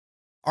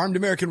Armed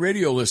American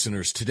Radio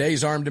listeners,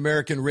 today's Armed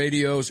American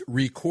Radio's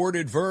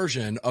recorded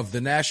version of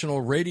the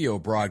national radio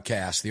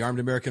broadcast, the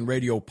Armed American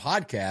Radio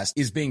podcast,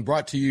 is being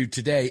brought to you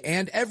today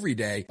and every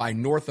day by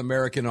North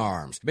American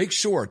Arms. Make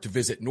sure to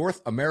visit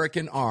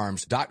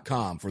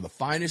NorthAmericanArms.com for the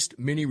finest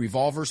mini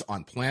revolvers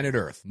on planet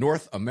Earth.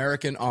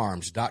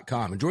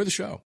 NorthAmericanArms.com. Enjoy the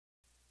show.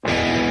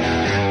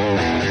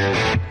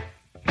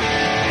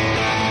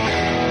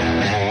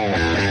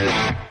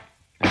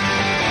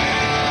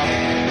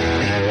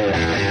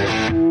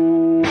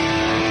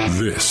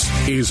 This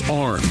is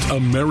Armed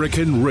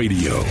American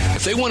Radio.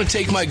 If they want to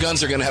take my guns,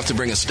 they're going to have to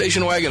bring a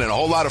station wagon and a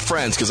whole lot of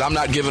friends because I'm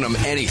not giving them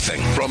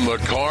anything. From the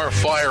Car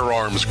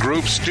Firearms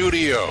Group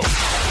studio.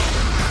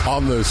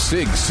 On the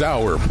Sig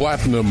Sauer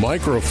Platinum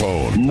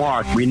microphone.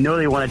 Mark, we know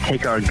they want to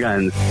take our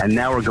guns, and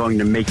now we're going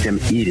to make them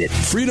eat it.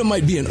 Freedom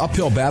might be an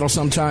uphill battle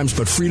sometimes,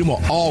 but freedom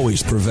will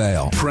always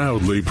prevail.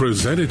 Proudly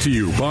presented to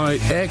you by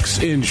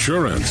X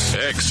Insurance.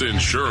 X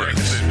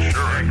Insurance.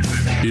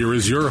 Here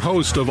is your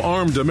host of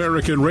Armed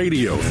American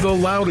Radio, the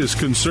loudest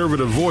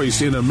conservative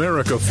voice in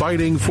America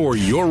fighting for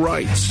your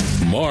rights,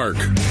 Mark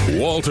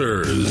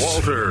Walters.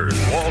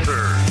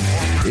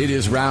 It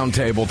is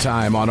Roundtable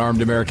time on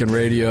Armed American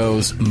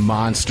Radio's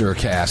Monster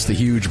Cast, the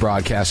huge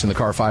broadcast in the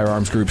Car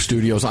Firearms Group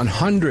studios on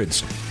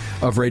hundreds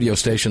of radio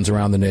stations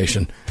around the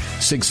nation.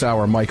 Sig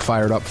Sauer mic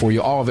fired up for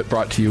you. All of it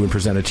brought to you and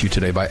presented to you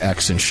today by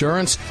X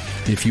Insurance.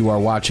 If you are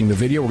watching the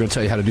video, we're going to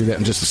tell you how to do that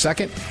in just a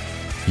second.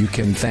 You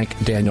can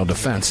thank Daniel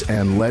Defense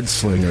and Lead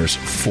Slingers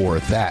for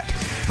that.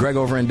 Greg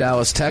over in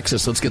Dallas,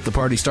 Texas, let's get the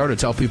party started.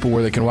 Tell people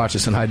where they can watch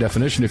us in high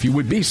definition, if you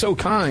would be so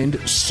kind,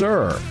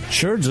 sir.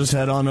 Sure, just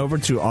head on over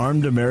to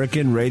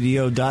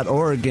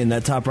armedamericanradio.org. In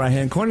that top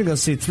right-hand corner, you're going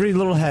to see three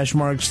little hash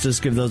marks.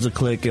 Just give those a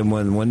click, and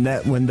when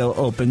that window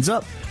opens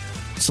up,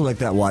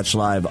 select that Watch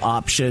Live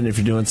option. If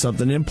you're doing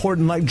something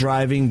important like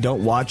driving,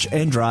 don't watch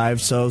and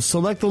drive, so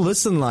select the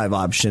Listen Live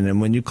option.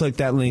 And when you click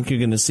that link, you're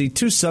going to see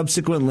two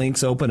subsequent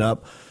links open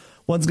up.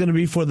 One's going to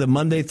be for the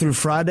Monday through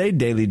Friday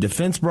Daily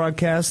Defense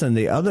broadcast, and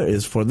the other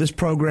is for this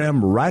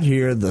program right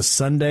here, the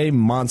Sunday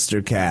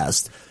Monster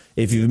Cast.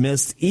 If you've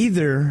missed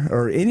either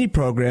or any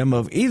program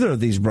of either of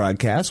these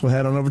broadcasts, we'll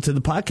head on over to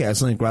the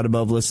podcast link right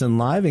above Listen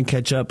Live and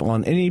catch up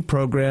on any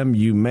program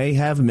you may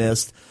have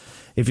missed.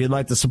 If you'd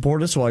like to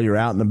support us while you're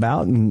out and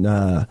about, and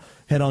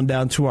head on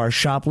down to our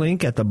shop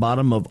link at the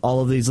bottom of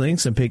all of these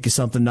links and pick you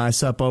something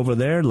nice up over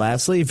there.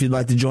 Lastly, if you'd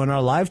like to join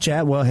our live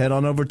chat, well, head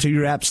on over to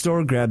your app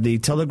store, grab the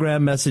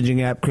Telegram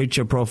messaging app, create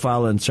your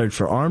profile, and search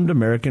for Armed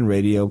American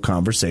Radio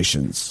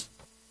Conversations.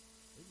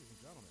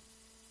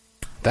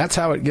 That's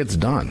how it gets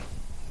done.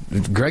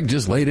 Greg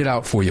just laid it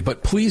out for you,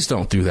 but please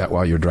don't do that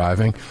while you're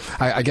driving.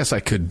 I guess I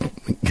could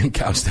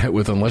couch that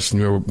with unless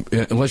you're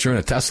in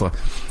a Tesla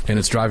and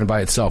it's driving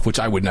by itself, which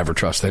I would never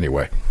trust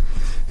anyway.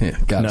 Yeah,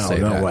 gotta say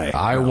that. No way.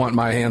 I want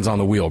my hands on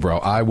the wheel, bro.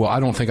 I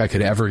don't think I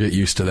could ever get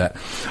used to that.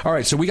 All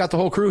right, so we got the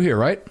whole crew here,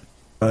 right?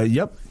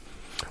 Yep.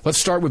 Let's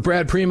start with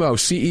Brad Primo,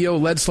 CEO,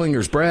 Lead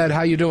Slingers. Brad,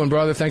 how you doing,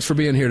 brother? Thanks for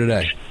being here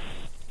today.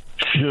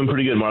 Doing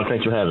pretty good, Mark.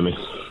 Thanks for having me.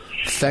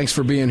 Thanks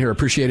for being here.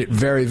 Appreciate it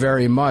very,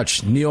 very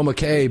much. Neil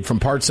McCabe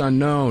from Parts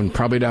Unknown,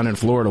 probably down in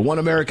Florida. One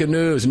American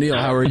News. Neil,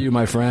 how are you,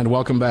 my friend?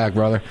 Welcome back,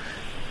 brother.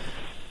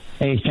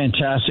 Hey,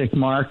 fantastic,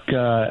 Mark.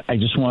 I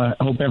just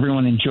hope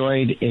everyone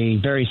enjoyed a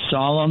very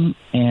solemn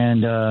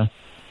and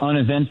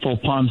uneventful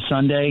Palm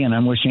Sunday, and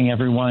I'm wishing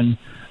everyone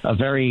a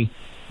very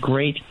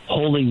great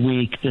Holy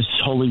Week. This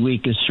Holy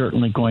Week is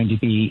certainly going to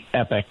be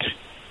epic.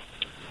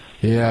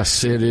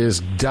 Yes, it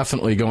is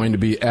definitely going to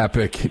be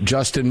epic.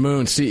 Justin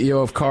Moon,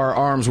 CEO of Car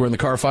Arms. We're in the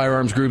Car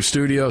Firearms Group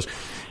studios.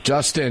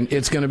 Justin,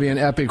 it's going to be an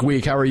epic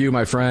week. How are you,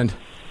 my friend?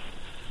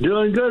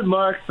 Doing good,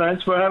 Mark.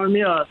 Thanks for having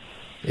me on.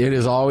 It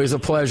is always a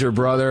pleasure,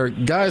 brother.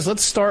 Guys,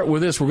 let's start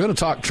with this. We're going to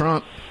talk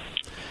Trump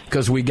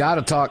because we got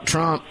to talk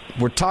Trump.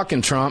 We're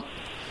talking Trump.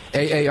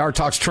 AAR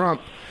talks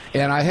Trump.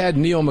 And I had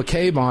Neil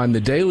McCabe on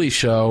The Daily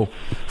Show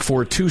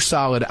for 2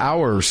 solid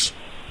hours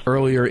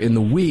earlier in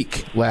the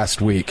week,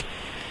 last week.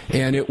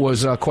 And it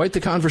was quite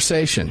the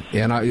conversation.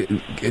 And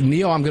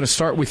Neil, I'm going to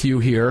start with you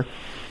here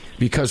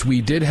because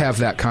we did have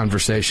that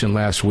conversation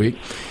last week.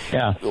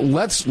 Yeah.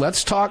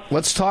 Let's talk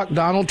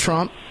Donald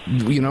Trump.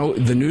 You know,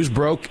 the news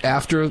broke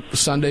after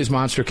Sunday's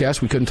Monster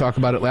Cast. We couldn't talk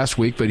about it last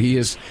week, but he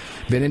has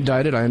been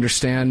indicted. I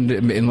understand,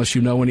 unless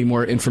you know any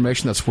more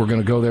information, we're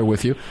going to go there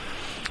with you,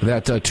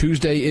 that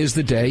Tuesday is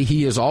the day.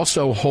 He is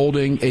also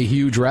holding a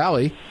huge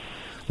rally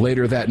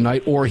later that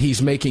night, or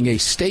he's making a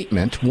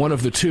statement, one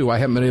of the two. I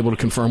haven't been able to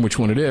confirm which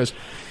one it is,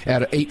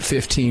 at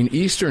 8:15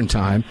 Eastern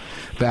Time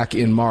back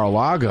in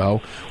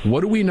Mar-a-Lago.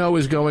 What do we know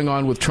is going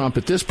on with Trump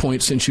at this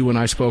point since you and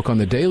I spoke on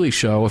The Daily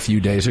Show a few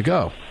days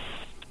ago?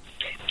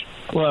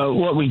 Well,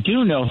 what we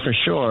do know for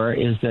sure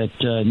is that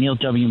Neil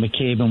W.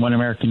 McCabe and One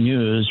American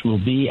News will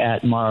be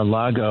at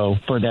Mar-a-Lago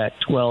for that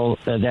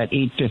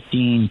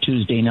 8:15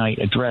 Tuesday night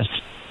address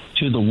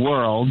to the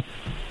world.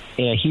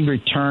 He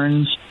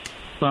returns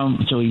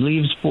so he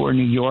leaves for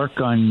New York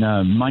on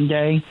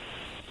Monday,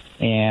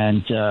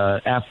 and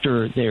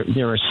after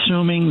they're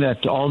assuming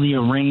that all the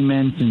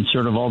arraignment and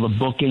sort of all the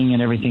booking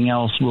and everything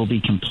else will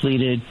be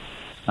completed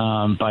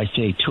by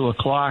say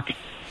 2:00,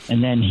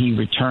 and then he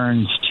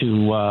returns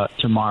to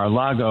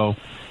Mar-a-Lago,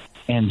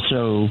 and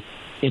so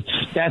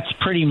that's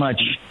pretty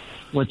much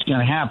what's going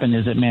to happen.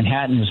 Is that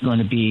Manhattan is going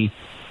to be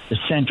the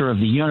center of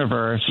the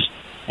universe,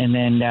 and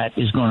then that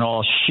is going to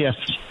all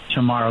shift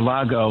to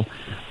Mar-a-Lago.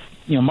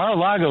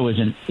 Mar-a-Lago is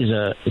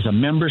a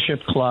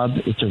membership club.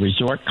 It's a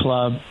resort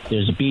club.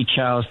 There's a beach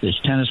house. There's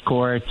tennis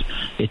courts.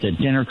 It's a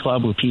dinner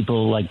club where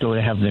people go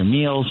to have their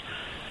meals.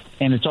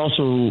 And it's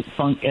also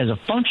as a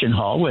function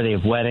hall where they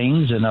have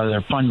weddings and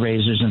other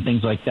fundraisers and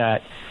things like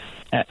that.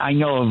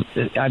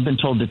 I've been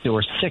told that there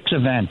were 6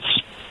 events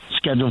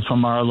scheduled for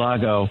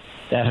Mar-a-Lago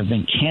that have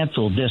been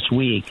canceled this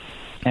week.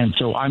 And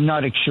so I'm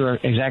not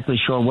exactly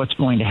sure what's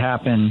going to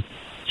happen,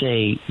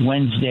 say,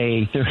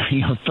 Wednesday,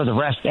 for the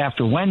rest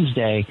after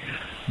Wednesday.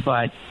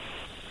 But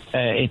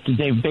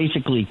they've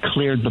basically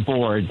cleared the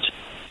boards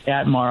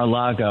at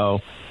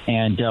Mar-a-Lago,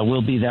 and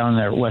we'll be down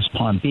there at West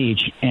Palm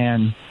Beach.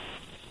 And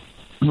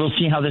we'll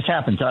see how this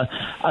happens.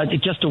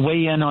 Just to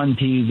weigh in on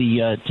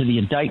to the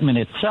indictment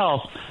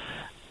itself,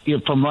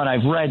 from what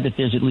I've read, that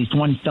there's at least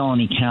 1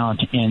 felony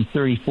count and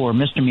 34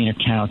 misdemeanor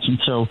counts. And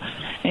so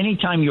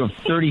anytime you have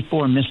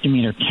 34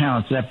 misdemeanor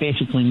counts, that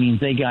basically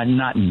means they got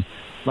nothing.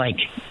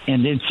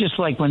 And it's just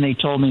like when they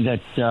told me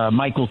that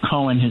Michael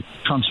Cohen,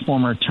 Trump's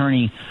former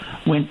attorney,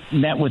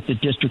 met with the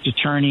district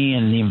attorney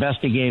and the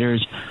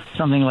investigators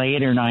something like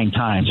 8 or 9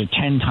 times or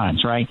 10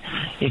 times, right?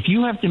 If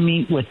you have to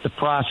meet with the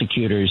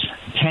prosecutors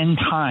 10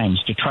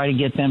 times to try to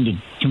get them to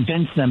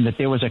convince them that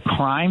there was a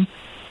crime,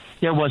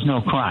 there was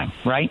no crime,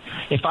 right?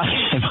 If I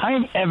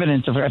have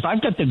evidence if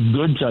I've got the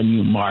goods on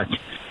you, Mark,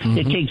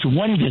 it takes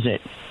one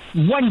visit.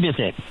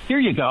 Here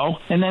you go,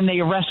 and then they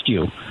arrest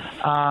you.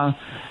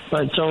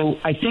 But so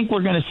I think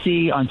we're going to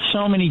see on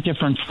so many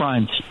different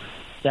fronts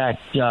that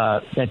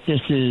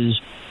this is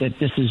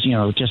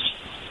just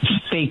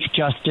fake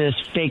justice,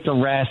 fake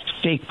arrest,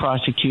 fake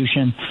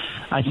prosecution.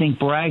 I think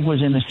Bragg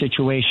was in a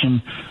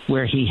situation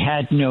where he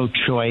had no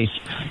choice.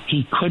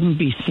 He couldn't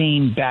be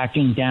seen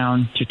backing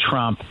down to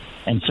Trump,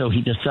 and so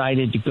he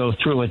decided to go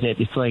through with it.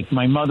 It's like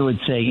my mother would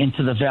say,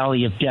 into the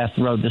valley of death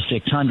rode the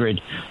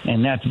 600,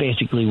 and that's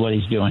basically what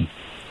he's doing.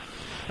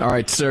 All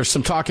right, so there's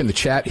some talk in the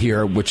chat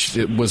here, which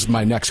was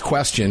my next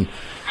question.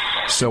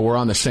 So we're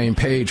on the same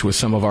page with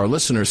some of our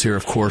listeners here,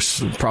 of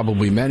course,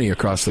 probably many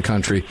across the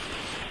country.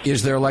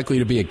 Is there likely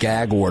to be a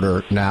gag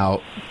order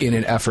now in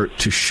an effort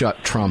to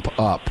shut Trump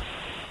up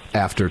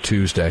after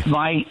Tuesday?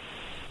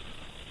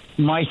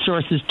 My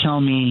sources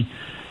tell me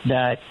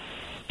that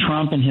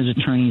Trump and his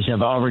attorneys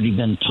have already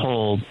been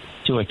told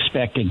to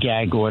expect a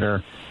gag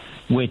order,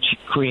 which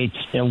creates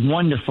a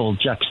wonderful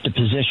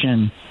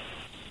juxtaposition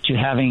to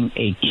having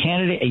a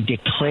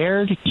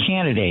declared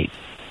candidate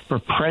for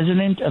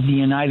president of the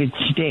United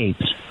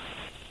States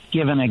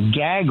given a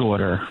gag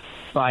order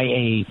by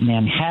a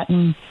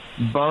Manhattan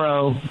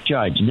borough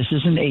judge. This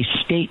isn't a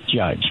state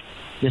judge.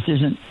 This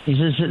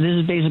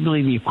is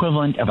basically the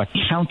equivalent of a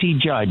county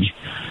judge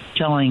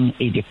telling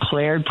a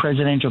declared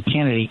presidential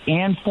candidate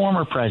and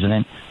former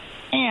president,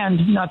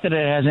 and not that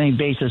it has any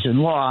basis in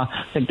law,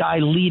 the guy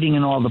leading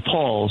in all the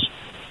polls,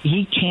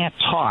 he can't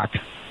talk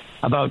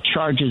about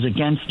charges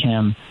against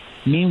him.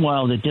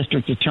 Meanwhile, the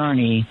district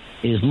attorney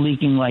is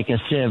leaking like a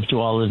sieve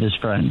to all of his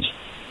friends.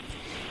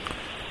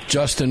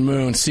 Justin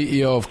Moon,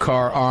 CEO of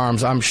Car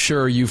Arms, I'm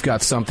sure you've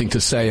got something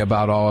to say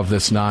about all of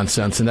this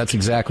nonsense, and that's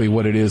exactly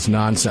what it is,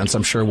 nonsense.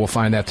 I'm sure we'll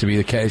find that to be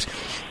the case.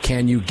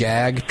 Can you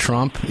gag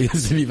Trump?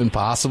 Is it even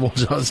possible,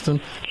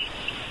 Justin?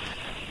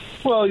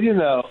 Well,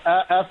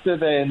 after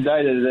they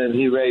indicted him,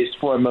 he raised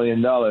 $4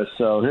 million,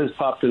 so his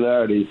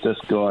popularity is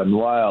just going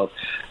wild.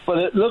 But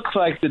it looks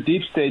like the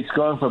deep state's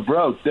going for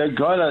broke.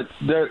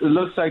 It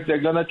looks like they're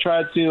gonna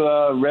try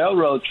to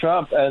railroad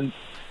Trump, and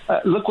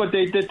look what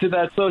they did to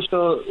that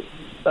social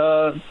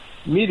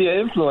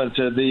media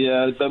influencer.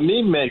 The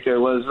meme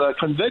maker was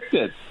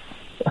convicted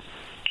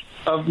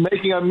of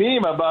making a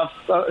meme about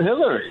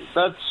Hillary.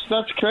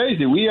 That's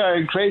crazy. We are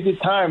in crazy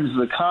times.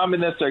 The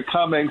communists are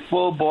coming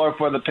full bore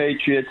for the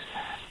patriots.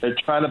 They're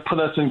trying to put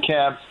us in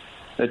camps.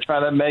 They're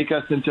trying to make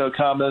us into a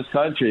communist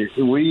country.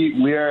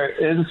 We are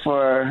in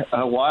for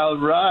a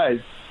wild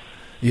ride.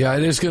 Yeah,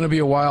 it is going to be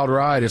a wild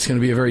ride. It's going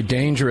to be a very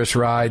dangerous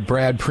ride.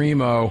 Brad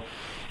Primo,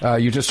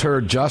 you just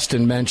heard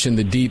Justin mention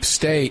the deep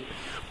state.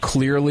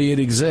 Clearly it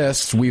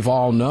exists. We've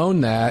all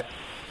known that.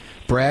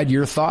 Brad,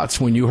 your thoughts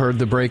when you heard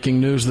the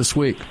breaking news this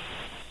week?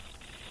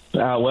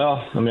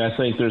 Well, I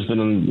think there's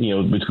been,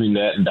 between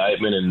that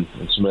indictment and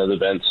some other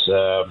events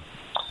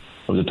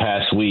of the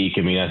past week,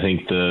 I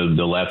think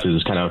the left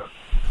has kind of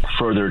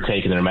further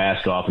taken their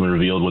mask off and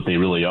revealed what they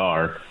really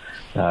are,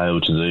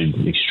 which is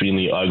an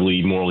extremely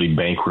ugly, morally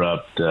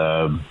bankrupt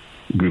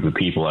group of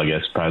people, I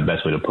guess, probably the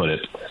best way to put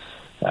it.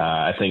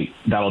 I think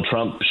Donald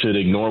Trump should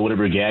ignore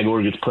whatever gag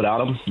order gets put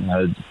out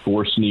him,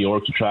 force New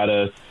York to try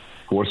to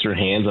force their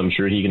hands. I'm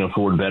sure he can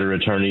afford better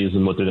attorneys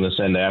than what they're going to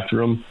send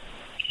after him.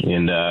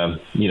 And,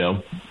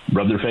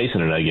 rub their face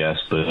in it, I guess.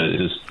 But it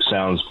just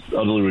sounds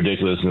utterly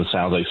ridiculous, and it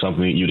sounds like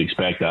something that you'd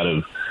expect out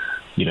of,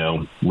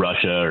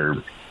 Russia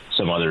or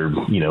some other,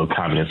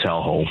 communist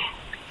hellhole.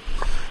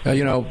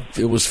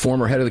 it was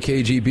former head of the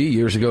KGB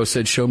years ago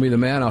said, "Show me the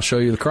man, I'll show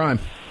you the crime."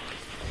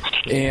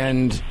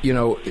 And,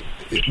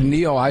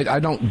 Neil, I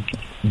don't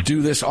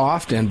do this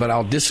often, but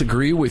I'll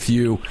disagree with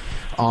you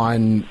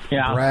on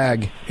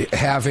Bragg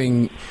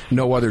having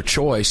no other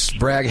choice.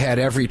 Bragg had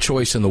every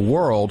choice in the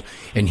world,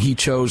 and he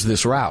chose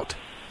this route.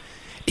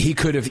 He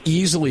could have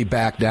easily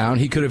backed down.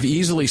 He could have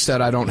easily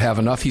said, "I don't have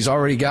enough." He's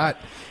already got,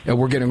 and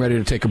we're getting ready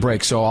to take a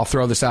break, so I'll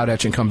throw this out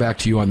at you and come back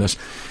to you on this.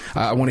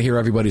 I want to hear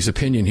everybody's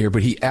opinion here,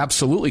 but he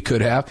absolutely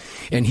could have,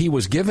 and he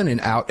was given an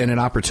out and an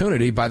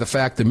opportunity by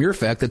the mere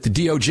fact that the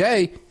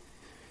DOJ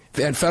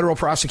and federal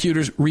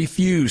prosecutors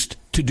refused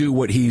to do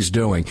what he's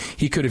doing.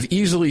 He could have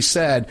easily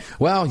said,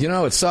 "Well,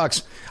 it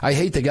sucks. I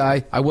hate the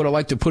guy. I would have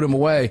liked to put him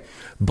away,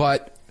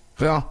 but,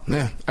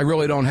 I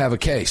really don't have a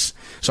case."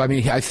 So,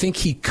 I think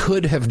he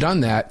could have done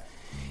that.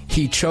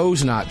 He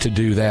chose not to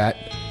do that.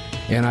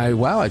 And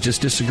I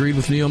just disagreed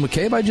with Neil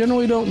McCabe. I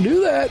generally don't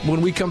do that.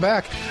 When we come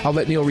back, I'll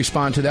let Neil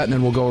respond to that, and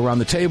then we'll go around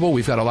the table.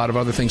 We've got a lot of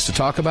other things to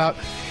talk about,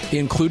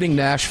 including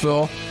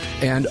Nashville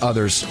and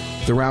others.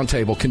 The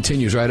Roundtable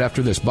continues right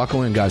after this.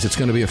 Buckle in, guys. It's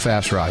going to be a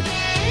fast ride.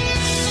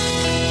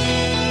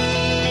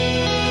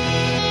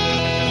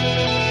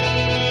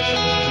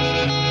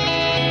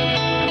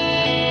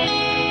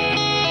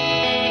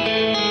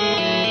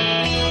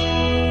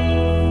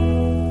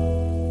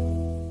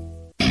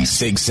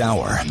 Sig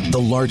Sauer, the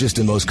largest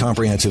and most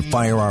comprehensive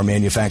firearm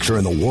manufacturer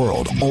in the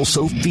world,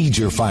 also feeds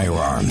your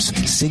firearms.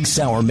 Sig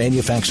Sauer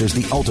manufactures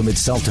the ultimate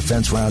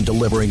self-defense round,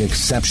 delivering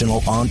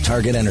exceptional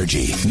on-target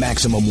energy,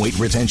 maximum weight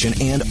retention,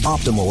 and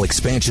optimal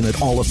expansion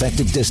at all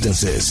effective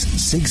distances.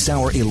 Sig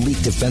Sauer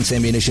Elite Defense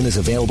ammunition is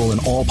available in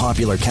all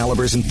popular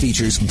calibers and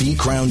features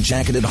V-crown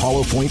jacketed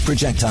hollow point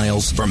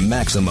projectiles for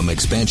maximum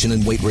expansion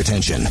and weight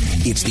retention.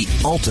 It's the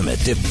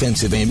ultimate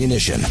defensive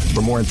ammunition.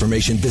 For more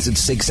information, visit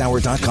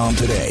SigSauer.com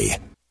today.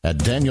 At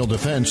Daniel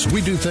Defense,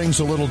 we do things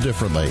a little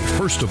differently.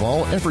 First of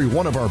all, every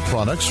one of our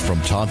products,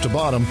 from top to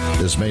bottom,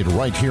 is made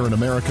right here in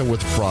America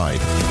with pride.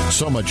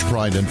 So much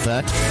pride, in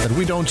fact, that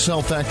we don't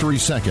sell factory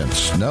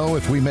seconds. No,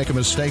 if we make a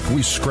mistake,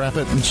 we scrap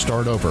it and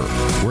start over.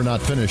 We're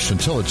not finished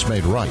until it's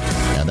made right.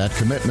 And that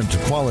commitment to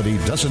quality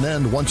doesn't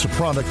end once a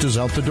product is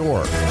out the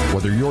door.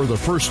 Whether you're the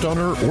first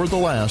owner or the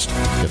last,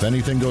 if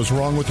anything goes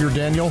wrong with your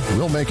Daniel,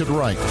 we'll make it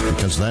right,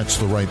 because that's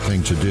the right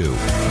thing to do.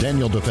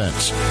 Daniel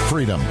Defense.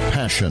 Freedom,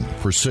 passion,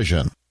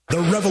 precision. The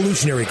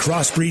revolutionary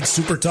Crossbreed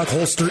Super Tuck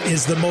holster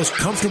is the most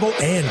comfortable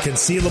and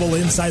concealable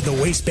inside the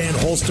waistband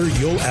holster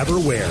you'll ever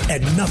wear,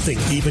 and nothing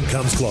even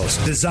comes close.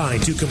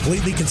 Designed to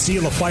completely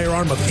conceal a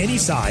firearm of any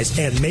size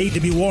and made to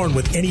be worn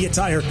with any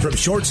attire, from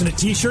shorts and a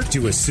t-shirt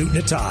to a suit and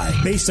a tie.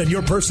 Based on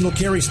your personal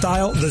carry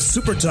style, the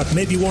Super Tuck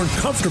may be worn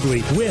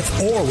comfortably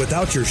with or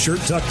without your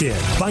shirt tucked in.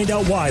 Find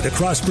out why the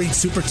Crossbreed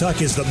Super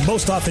Tuck is the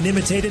most often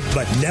imitated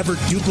but never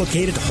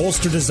duplicated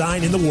holster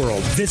design in the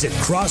world. Visit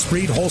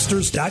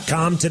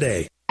crossbreedholsters.com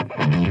today.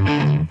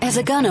 As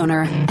a gun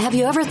owner, have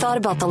you ever thought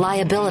about the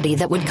liability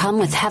that would come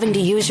with having to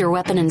use your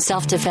weapon in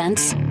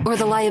self-defense? Or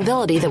the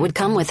liability that would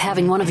come with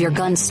having one of your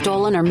guns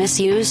stolen or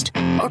misused?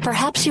 Or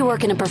perhaps you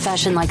work in a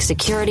profession like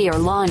security or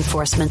law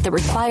enforcement that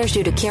requires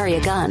you to carry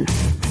a gun.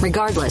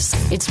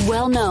 Regardless, it's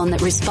well known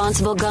that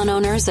responsible gun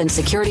owners and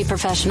security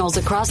professionals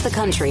across the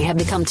country have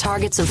become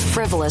targets of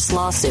frivolous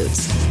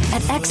lawsuits.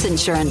 At X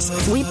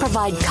Insurance, we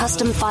provide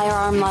custom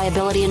firearm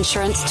liability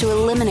insurance to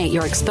eliminate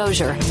your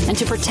exposure and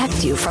to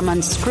protect you from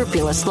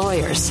unscrupulous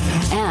lawyers.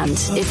 And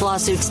if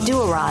lawsuits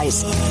do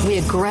arise, we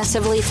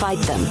aggressively fight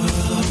them.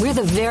 We're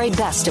the very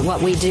best at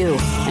what we do,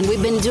 and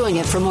we've been doing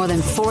it for more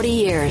than 40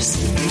 years.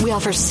 We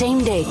offer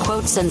same-day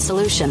quotes and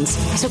solutions,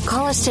 so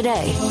call us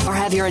today or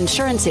have your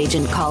insurance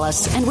agent call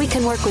us, and we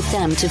can work with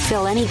them to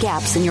fill any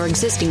gaps in your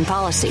existing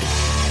policy.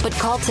 But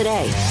call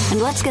today,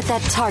 and let's get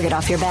that target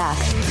off your back.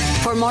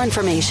 For more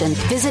information,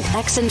 visit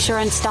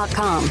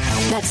xinsurance.com.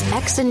 That's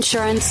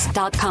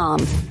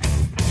xinsurance.com.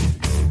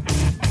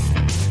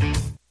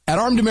 At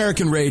Armed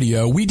American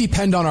Radio, we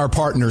depend on our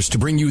partners to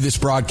bring you this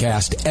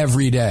broadcast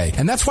every day.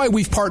 And that's why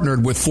we've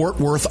partnered with Fort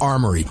Worth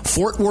Armory.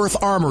 Fort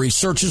Worth Armory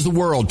searches the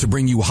world to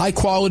bring you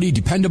high-quality,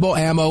 dependable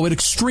ammo at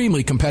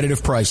extremely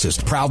competitive prices.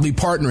 Proudly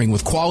partnering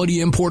with quality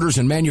importers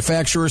and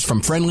manufacturers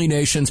from friendly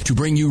nations to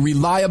bring you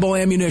reliable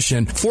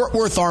ammunition, Fort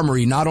Worth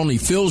Armory not only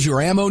fills your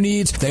ammo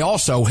needs, they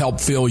also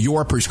help fill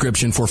your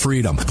prescription for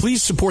freedom.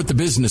 Please support the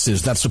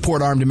businesses that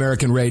support Armed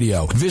American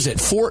Radio. Visit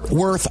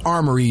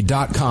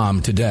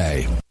FortWorthArmory.com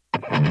today.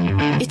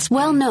 It's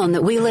well known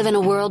that we live in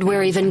a world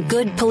where even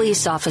good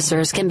police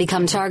officers can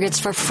become targets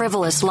for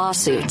frivolous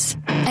lawsuits.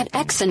 At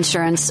X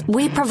Insurance,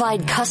 we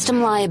provide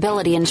custom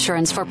liability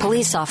insurance for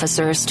police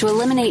officers to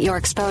eliminate your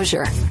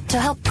exposure, to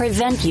help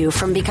prevent you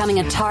from becoming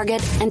a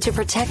target, and to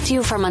protect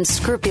you from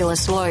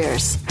unscrupulous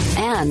lawyers.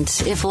 And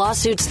if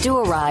lawsuits do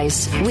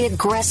arise, we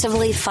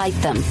aggressively fight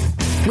them.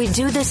 We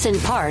do this in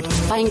part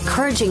by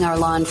encouraging our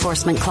law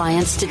enforcement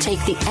clients to take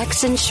the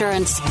X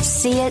Insurance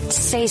See It,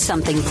 Say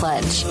Something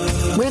pledge.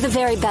 We're the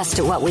very best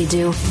at what we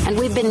do, and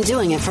we've been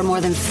doing it for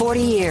more than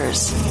 40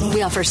 years.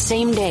 We offer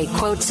same-day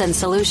quotes and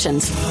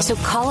solutions, so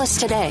call us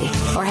today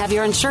or have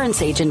your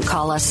insurance agent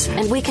call us,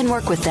 and we can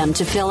work with them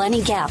to fill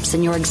any gaps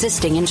in your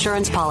existing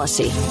insurance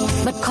policy.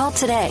 But call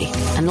today,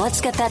 and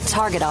let's get that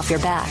target off your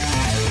back.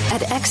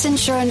 At X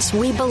Insurance,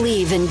 we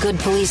believe in good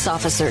police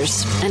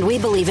officers, and we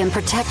believe in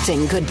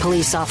protecting good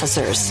police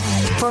officers.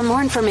 For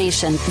more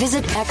information,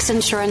 visit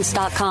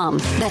xinsurance.com.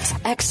 That's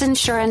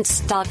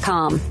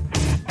xinsurance.com.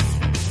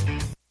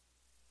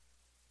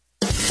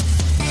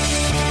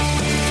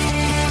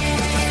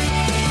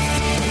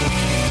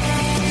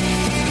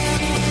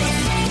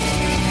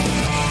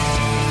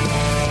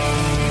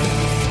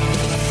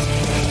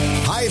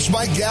 It's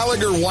Mike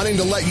Gallagher wanting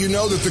to let you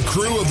know that the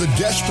crew of the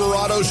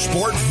Desperado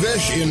Sport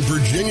Fish in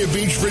Virginia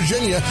Beach,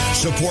 Virginia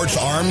supports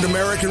Armed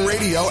American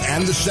Radio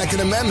and the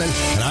Second Amendment,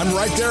 and I'm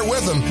right there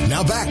with them.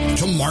 Now back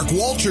to Mark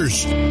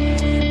Walters.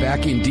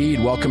 Back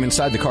indeed. Welcome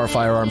inside the Car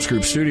Firearms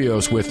Group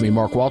studios with me,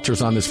 Mark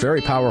Walters, on this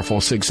very powerful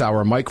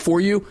 6-hour mic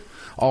for you.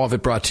 All of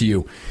it brought to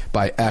you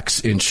by X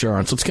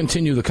Insurance. Let's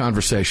continue the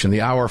conversation.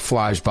 The hour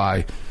flies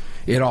by.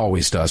 It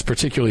always does,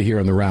 particularly here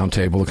in the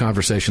Roundtable. The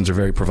conversations are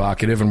very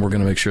provocative, and we're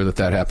going to make sure that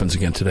that happens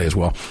again today as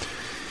well.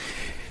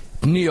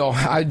 Neil,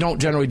 I don't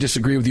generally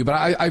disagree with you, but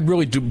I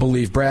really do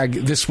believe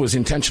this was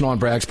intentional on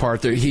Bragg's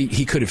part.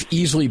 He could have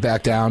easily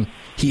backed down.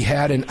 He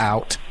had an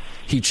out.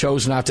 He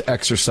chose not to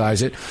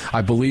exercise it.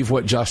 I believe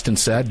what Justin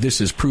said.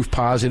 This is proof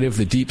positive.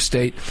 The deep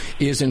state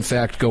is, in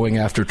fact, going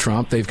after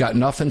Trump. They've got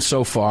nothing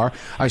so far.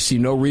 I see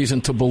no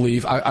reason to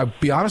believe. I'll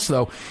be honest,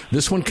 though,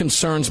 this one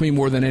concerns me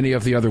more than any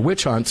of the other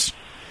witch hunts,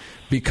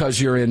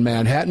 because you're in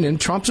Manhattan, and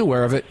Trump's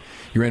aware of it.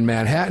 You're in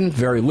Manhattan,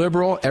 very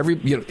liberal.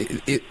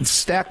 It's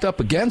stacked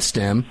up against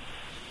him.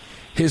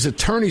 His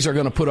attorneys are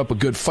going to put up a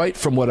good fight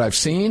from what I've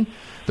seen.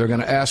 They're going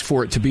to ask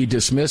for it to be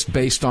dismissed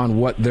based on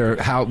what their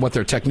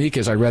technique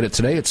is. I read it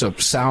today. It's a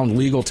sound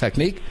legal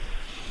technique.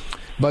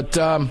 But,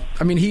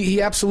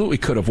 he absolutely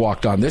could have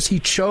walked on this. He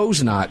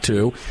chose not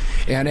to.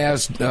 And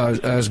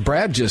as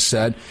Brad just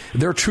said,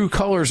 their true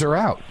colors are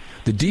out.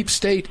 The deep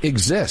state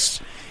exists.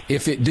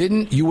 If it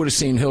didn't, you would have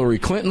seen Hillary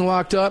Clinton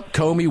locked up.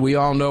 Comey, we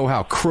all know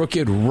how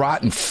crooked,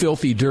 rotten,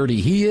 filthy,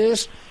 dirty he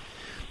is.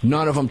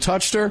 None of them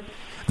touched her.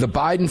 The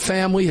Biden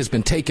family has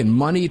been taking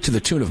money to the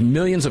tune of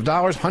millions of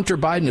dollars. Hunter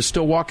Biden is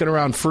still walking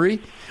around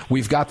free.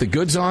 We've got the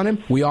goods on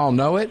him. We all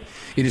know it.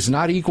 It is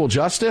not equal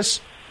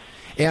justice.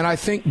 And I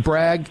think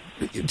Bragg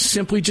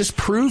simply just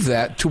proved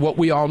that to what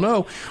we all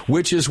know,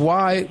 which is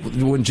why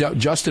when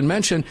Justin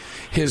mentioned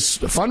his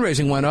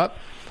fundraising went up,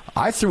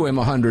 I threw him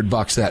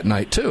 $100 that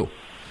night, too.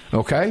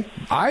 Okay?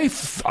 I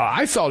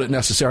felt it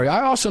necessary.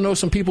 I also know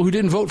some people who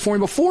didn't vote for him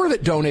before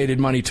that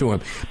donated money to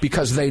him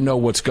because they know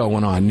what's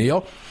going on,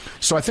 Neil.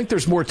 So I think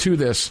there's more to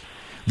this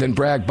than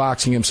Bragg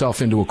boxing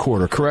himself into a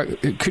corner.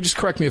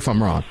 Correct me if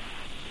I'm wrong.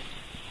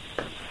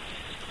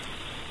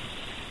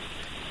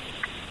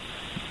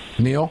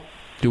 Neil,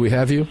 do we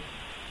have you?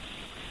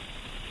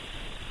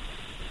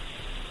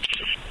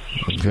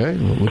 Okay,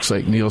 well, it looks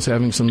like Neil's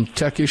having some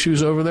tech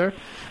issues over there.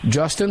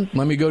 Justin,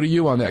 let me go to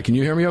you on that. Can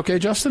you hear me okay,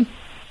 Justin?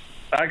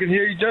 I can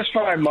hear you just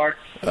fine, Mark.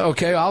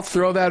 Okay, I'll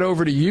throw that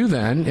over to you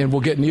then, and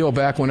we'll get Neil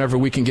back whenever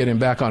we can get him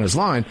back on his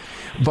line.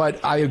 But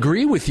I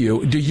agree with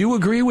you. Do you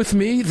agree with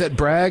me that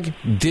Bragg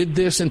did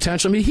this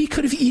intentionally? I mean, he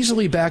could have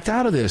easily backed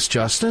out of this,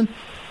 Justin.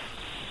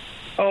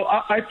 Oh,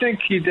 I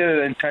think he did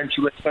it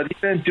intentionally, but he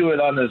didn't do it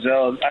on his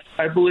own.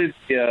 I believe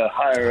the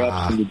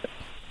higher-ups in the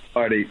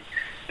party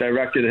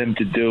directed him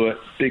to do it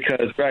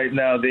because right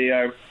now they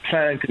are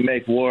planning to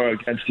make war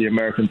against the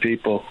American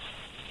people.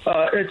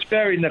 It's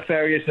very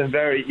nefarious and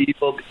very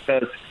evil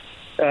because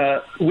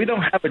we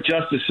don't have a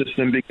justice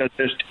system because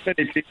there's too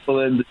many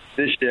people in the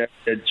judiciary,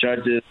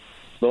 judges,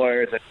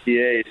 lawyers, and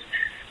PAs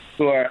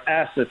who are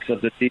assets of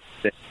the deep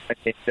state. I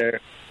think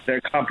they're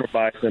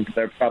compromised and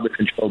they're probably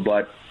controlled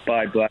by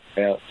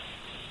blackmail.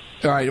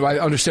 All right, I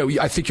understand.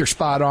 I think you're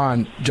spot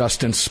on,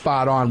 Justin,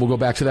 spot on. We'll go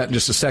back to that in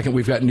just a second.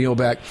 We've got Neil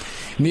back.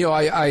 Neil,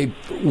 I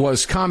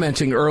was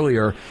commenting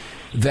earlier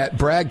that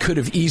Bragg could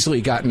have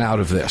easily gotten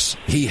out of this.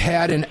 He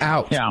had an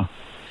out. Yeah.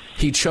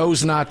 He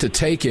chose not to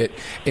take it,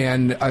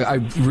 and I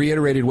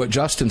reiterated what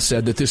Justin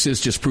said, that this is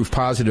just proof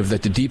positive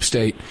that the deep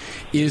state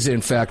is,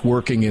 in fact,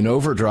 working in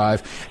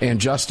overdrive. And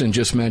Justin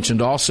just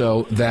mentioned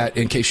also that,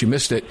 in case you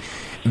missed it,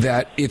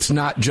 that it's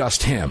not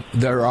just him.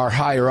 There are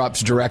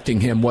higher-ups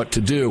directing him what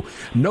to do.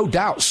 No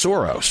doubt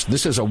Soros.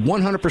 This is a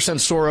 100%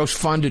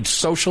 Soros-funded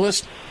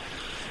socialist.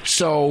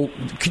 So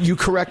you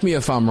correct me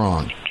if I'm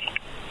wrong.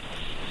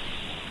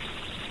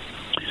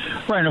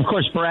 Right, and of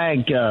course,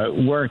 Bragg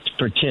worked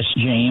for Tish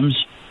James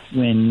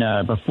when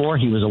before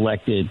he was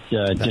elected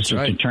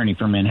district attorney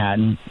for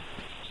Manhattan.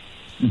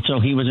 And so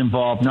he was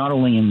involved not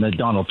only in the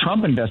Donald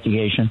Trump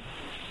investigation,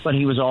 but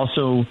he was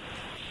also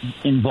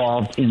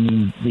involved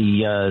in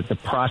the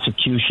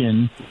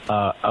prosecution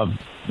of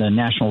the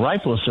National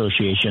Rifle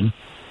Association,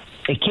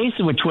 a case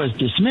which was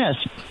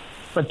dismissed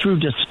But through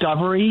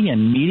discovery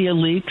and media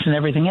leaks and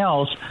everything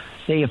else,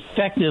 they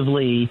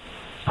effectively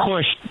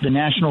pushed the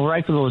National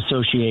Rifle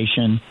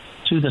Association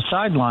to the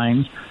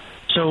sidelines,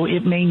 so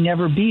it may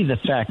never be the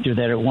factor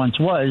that it once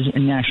was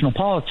in national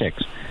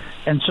politics.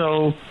 And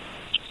so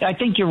I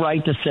think you're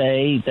right to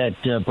say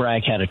that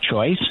Bragg had a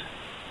choice,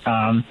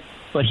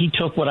 but he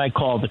took what I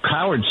call the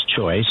coward's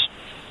choice,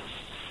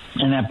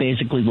 and that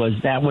basically was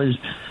the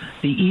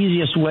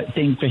easiest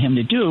thing for him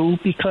to do,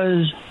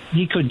 because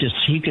he could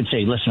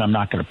say, listen, I'm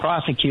not going to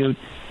prosecute,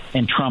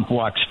 and Trump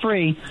walks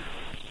free.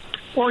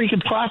 Or he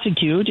could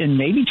prosecute, and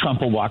maybe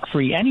Trump will walk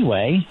free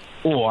anyway.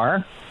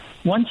 Or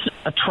once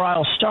a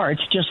trial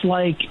starts, just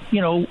like,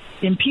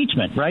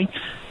 impeachment, right?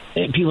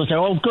 People say,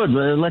 "Oh, good,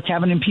 let's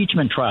have an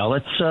impeachment trial.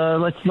 Let's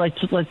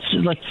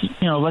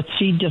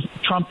see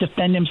Trump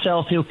defend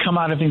himself. He'll come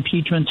out of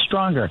impeachment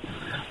stronger."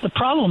 The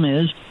problem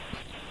is,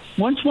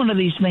 once one of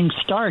these things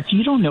starts,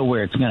 you don't know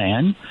where it's going to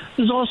end.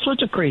 There's all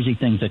sorts of crazy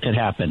things that could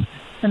happen.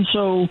 And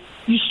so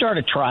you start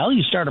a trial,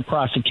 you start a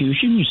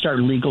prosecution, you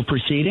start legal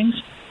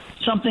proceedings.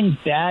 Something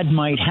bad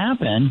might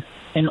happen,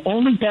 and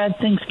only bad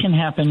things can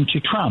happen to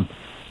Trump.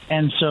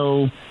 And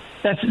so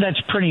that's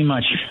pretty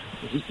much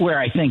where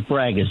I think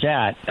Bragg is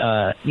at.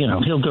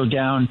 He'll go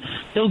down.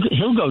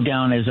 He'll go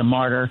down as a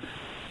martyr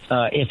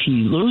if he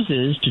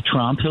loses to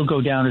Trump. He'll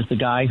go down as the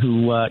guy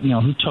who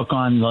took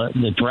on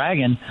the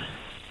dragon.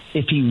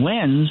 If he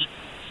wins,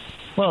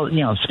 well,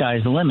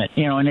 sky's the limit.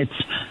 And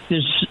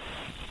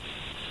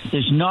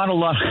there's not a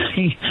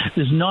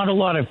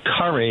lot of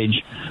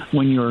courage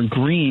when you're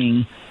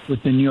agreeing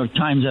with the New York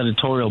Times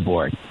editorial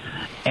board.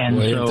 And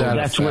so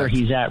that's where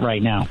he's at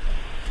right now.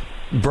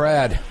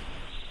 Brad,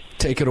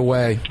 take it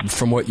away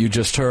from what you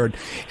just heard.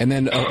 And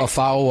then a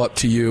follow-up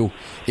to you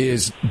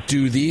is,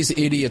 do these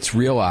idiots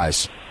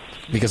realize,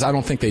 because I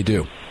don't think they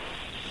do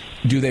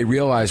they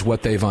realize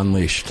what they've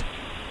unleashed?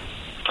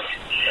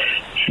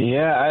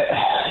 Yeah,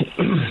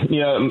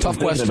 tough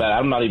question. About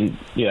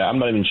it, I'm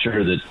not even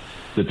sure that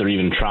they're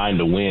even trying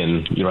to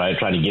win, right?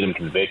 Trying to get him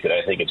convicted.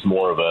 I think it's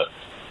more of a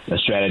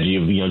strategy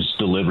of just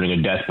delivering a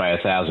death by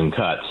 1,000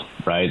 cuts,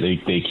 right?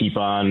 They keep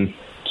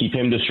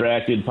him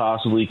distracted,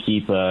 possibly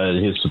keep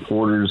his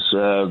supporters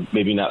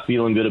maybe not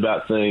feeling good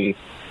about things,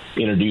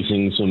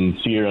 introducing some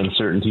fear,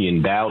 uncertainty,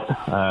 and doubt,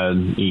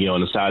 on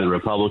the side of the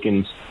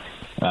Republicans.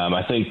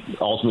 I think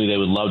ultimately they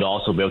would love to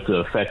also be able to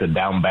affect the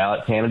down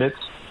ballot candidates.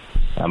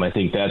 I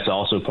think that's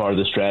also part of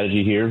the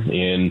strategy here.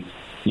 And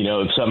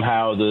if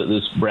somehow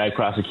this Bragg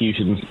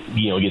prosecution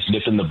gets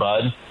nipped in the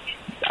bud,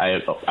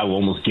 I will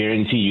almost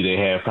guarantee you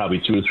they have probably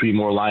 2 or 3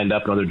 more lined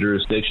up in other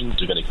jurisdictions.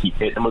 They're going to keep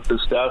hitting them with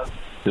this stuff.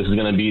 This is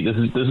going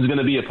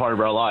to be a part of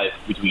our life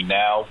between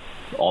now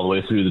all the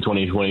way through the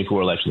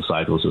 2024 election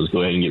cycle. So let's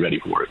go ahead and get ready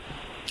for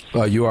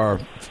it. You are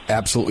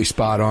absolutely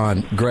spot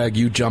on. Greg,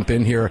 you jump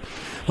in here.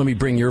 Let me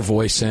bring your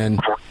voice in,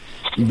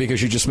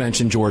 because you just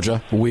mentioned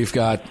Georgia. We've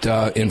got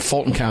in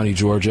Fulton County,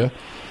 Georgia,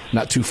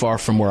 not too far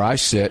from where I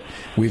sit,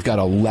 we've got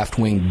a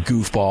left-wing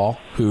goofball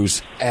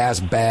who's as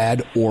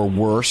bad or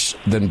worse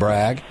than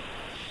Bragg.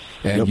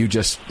 And you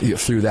just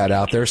threw that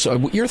out there.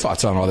 So your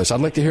thoughts on all this?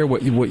 I'd like to hear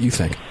what you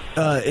think.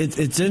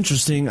 It's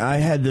interesting. I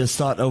had this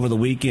thought over the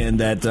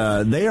weekend that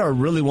they are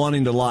really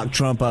wanting to lock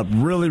Trump up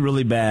really,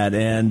 really bad,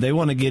 and they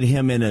want to get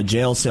him in a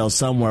jail cell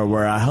somewhere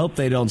where I hope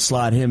they don't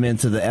slide him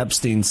into the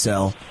Epstein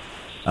cell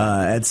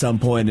at some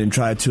point and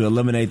try to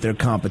eliminate their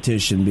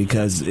competition,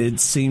 because it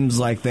seems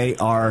like they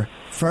are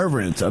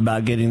fervent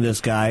about getting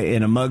this guy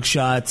in a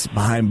mugshot,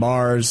 behind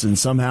bars, and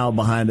somehow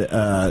behind in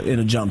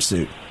a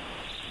jumpsuit.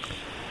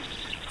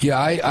 Yeah,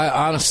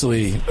 I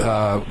honestly,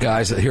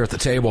 guys here at the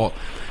table,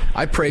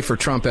 I pray for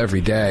Trump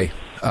every day.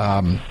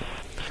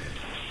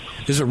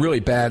 This is a really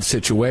bad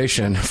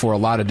situation for a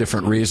lot of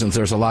different reasons.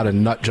 There's a lot of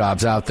nut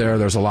jobs out there.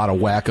 There's a lot of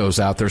wackos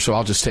out there. So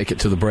I'll just take it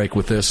to the break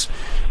with this.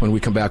 When we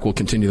come back, we'll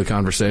continue the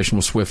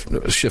conversation.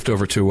 We'll shift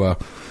over to a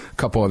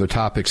couple other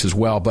topics as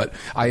well. But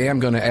I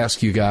am going to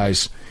ask you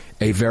guys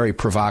a very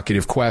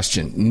provocative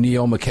question.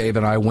 Neil McCabe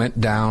and I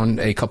went down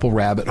a couple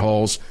rabbit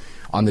holes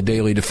on the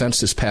Daily Defense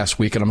this past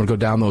week, and I'm going to go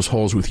down those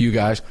holes with you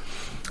guys.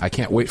 I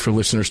can't wait for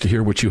listeners to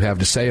hear what you have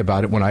to say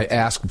about it. When I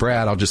asked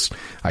Brad,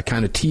 I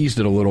kind of teased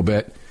it a little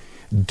bit.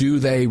 Do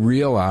they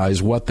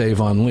realize what they've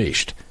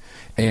unleashed?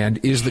 And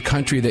is the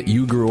country that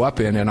you grew up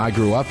in and I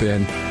grew up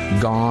in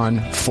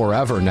gone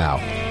forever now?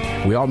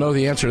 We all know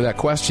the answer to that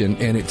question,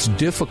 and it's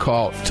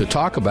difficult to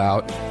talk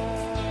about,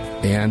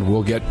 and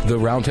we'll get the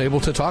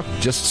roundtable to talk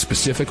just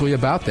specifically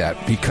about that,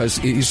 because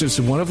it's just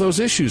one of those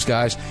issues,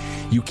 guys.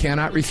 You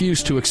cannot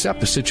refuse to accept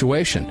the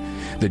situation.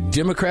 The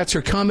Democrats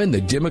are coming.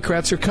 The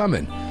Democrats are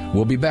coming.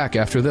 We'll be back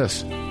after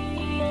this.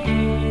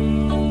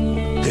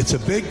 It's a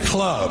big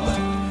club,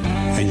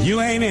 and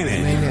you ain't in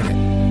it.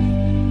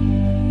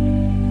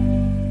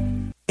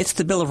 It's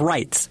the Bill of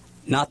Rights,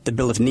 not the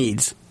Bill of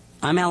Needs.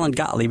 I'm Alan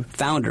Gottlieb,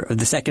 founder of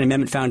the Second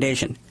Amendment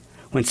Foundation.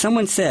 When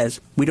someone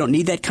says we don't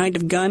need that kind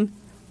of gun,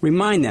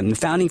 remind them the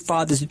Founding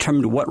Fathers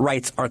determined what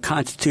rights our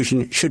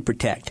Constitution should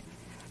protect.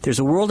 There's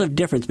a world of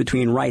difference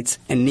between rights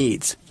and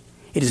needs.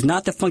 It is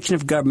not the function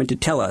of government to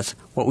tell us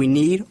what we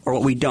need or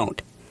what we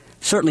don't.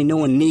 Certainly no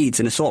one needs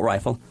an assault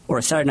rifle or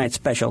a Saturday night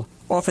special,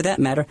 or for that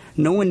matter,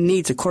 no one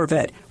needs a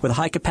Corvette with a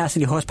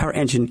high-capacity horsepower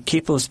engine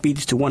capable of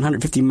speeds to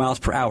 150 miles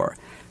per hour.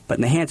 But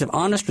in the hands of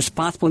honest,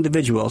 responsible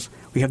individuals,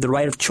 we have the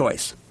right of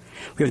choice.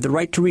 We have the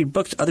right to read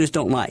books others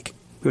don't like.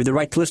 We have the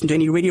right to listen to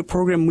any radio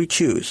program we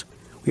choose.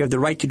 We have the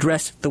right to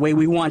dress the way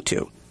we want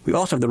to. We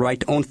also have the right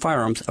to own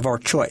firearms of our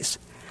choice.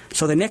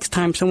 So the next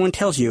time someone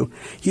tells you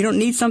you don't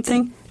need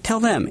something, tell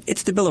them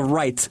it's the Bill of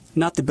Rights,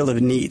 not the Bill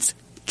of Needs.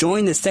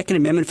 Join the Second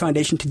Amendment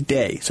Foundation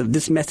today so that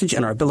this message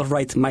and our Bill of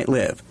Rights might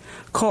live.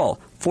 Call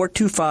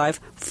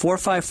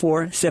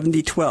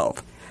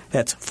 425-454-7012.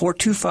 That's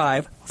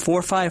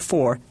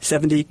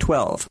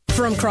 425-454-7012.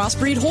 From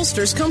Crossbreed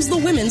Holsters comes the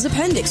Women's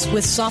Appendix.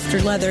 With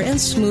softer leather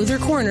and smoother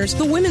corners,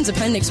 the Women's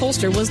Appendix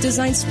holster was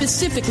designed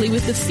specifically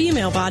with the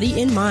female body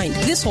in mind.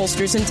 This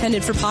holster is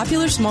intended for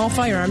popular small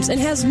firearms and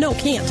has no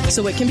cant,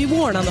 so it can be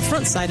worn on the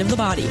front side of the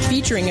body.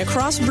 Featuring a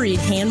Crossbreed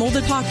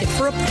hand-molded pocket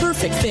for a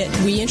perfect fit,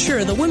 we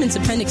ensure the Women's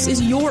Appendix is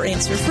your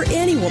answer for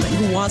any woman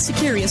who wants to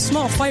carry a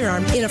small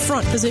firearm in a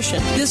front position.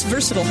 This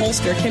versatile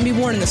holster can be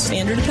worn in the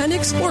standard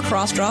appendix or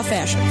cross-draw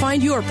fashion.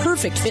 Find your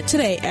perfect fit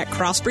today at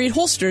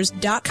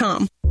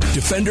crossbreedholsters.com.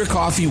 Defender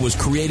Coffee was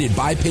created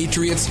by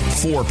Patriots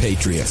for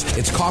Patriots.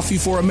 It's coffee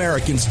for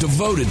Americans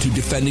devoted to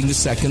defending the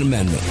Second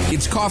Amendment.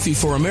 It's coffee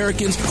for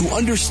Americans who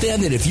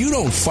understand that if you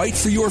don't fight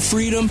for your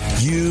freedom,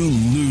 you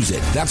lose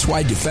it. That's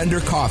why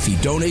Defender Coffee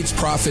donates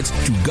profits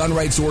to gun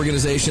rights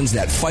organizations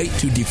that fight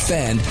to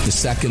defend the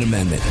Second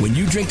Amendment. When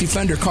you drink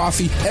Defender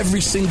Coffee, every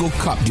single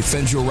cup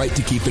defends your right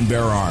to keep and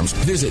bear arms.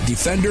 Visit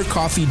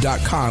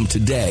DefenderCoffee.com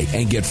today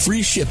and get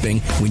free shipping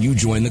when you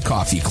join the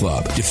coffee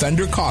club.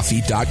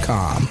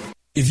 DefenderCoffee.com.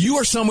 If you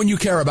or someone you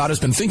care about has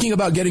been thinking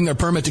about getting their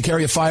permit to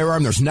carry a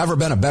firearm, there's never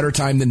been a better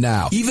time than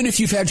now. Even if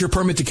you've had your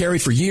permit to carry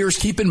for years,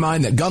 keep in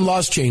mind that gun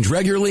laws change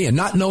regularly, and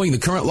not knowing the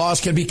current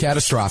laws can be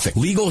catastrophic.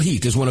 Legal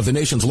Heat is one of the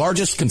nation's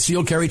largest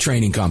concealed carry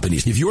training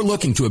companies. If you're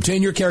looking to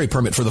obtain your carry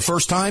permit for the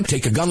first time,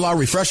 take a gun law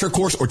refresher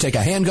course or take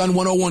a handgun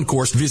 101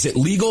 course, visit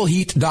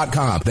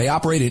LegalHeat.com. They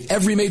operate in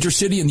every major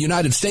city in the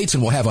United States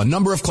and will have a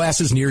number of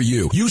classes near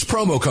you. Use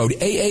promo code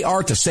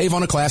AAR to save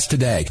on a class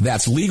today.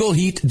 That's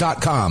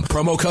LegalHeat.com.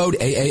 Promo code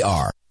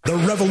AAR. The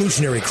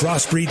revolutionary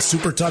Crossbreed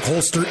Super Tuck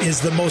holster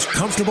is the most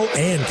comfortable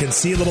and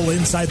concealable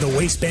inside the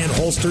waistband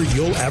holster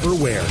you'll ever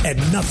wear, and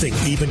nothing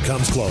even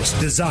comes close.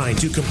 Designed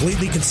to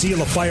completely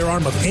conceal a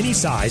firearm of any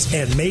size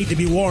and made to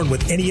be worn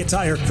with any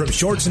attire, from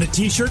shorts and a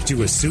t-shirt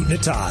to a suit and a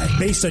tie.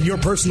 Based on your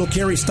personal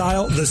carry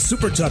style, the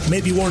Super Tuck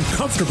may be worn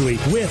comfortably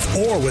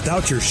with or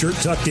without your shirt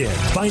tucked in.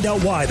 Find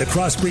out why the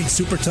Crossbreed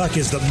Super Tuck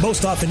is the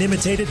most often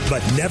imitated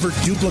but never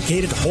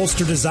duplicated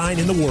holster design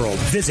in the world.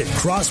 Visit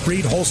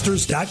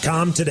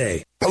crossbreedholsters.com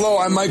today. Hello,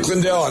 I'm Mike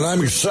Lindell, and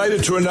I'm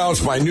excited to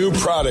announce my new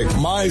product,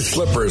 My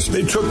Slippers.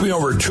 They took me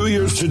over 2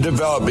 years to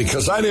develop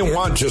because I didn't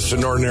want just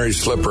an ordinary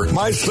slipper.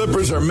 My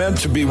Slippers are meant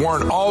to be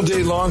worn all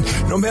day long,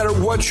 no matter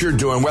what you're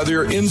doing, whether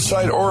you're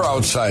inside or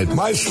outside.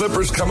 My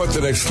Slippers come with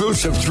an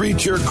exclusive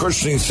 3-tier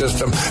cushioning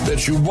system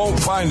that you won't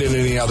find in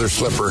any other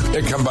slipper.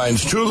 It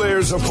combines 2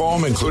 layers of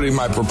foam, including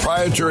my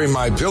proprietary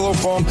My Pillow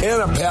foam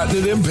and a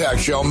patented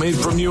impact shell made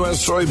from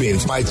U.S.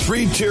 soybeans. My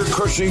 3-tier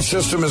cushioning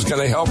system is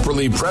going to help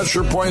relieve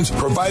pressure points,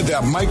 provide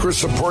that micro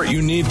support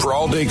you need for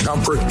all-day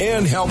comfort,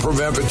 and help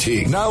prevent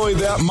fatigue. Not only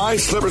that, My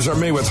Slippers are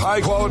made with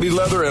high-quality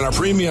leather and a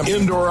premium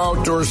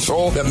indoor-outdoor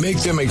sole that make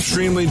them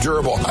extremely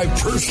durable. I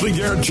personally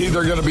guarantee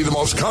they're going to be the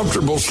most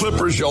comfortable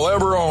slippers you'll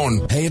ever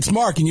own. Hey, it's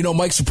Mark, and you know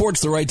Mike supports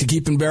the right to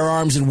keep and bear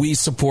arms, and we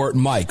support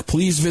Mike.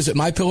 Please visit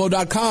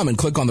MyPillow.com and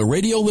click on the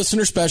radio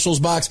listener specials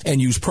box and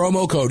use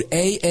promo code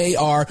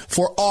AAR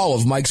for all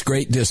of Mike's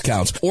great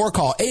discounts. Or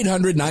call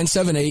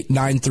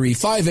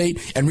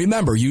 800-978-9358, and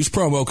remember, use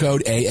promo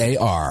code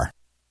AAR.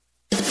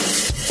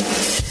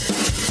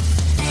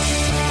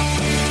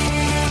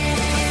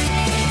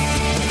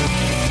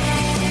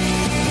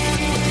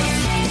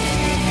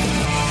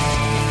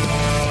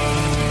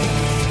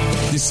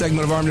 This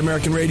segment of Armed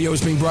American Radio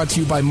is being brought to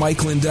you by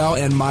Mike Lindell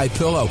and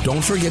MyPillow.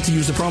 Don't forget to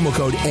use the promo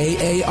code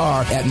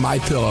AAR at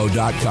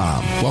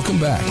MyPillow.com. Welcome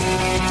back.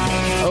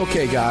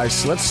 Okay,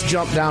 guys, let's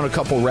jump down a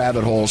couple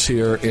rabbit holes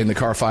here in the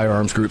Car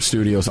Firearms Group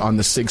studios on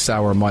the Sig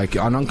Sauer mic.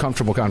 An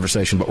uncomfortable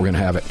conversation, but we're going to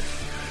have it.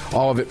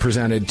 All of it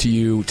presented to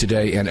you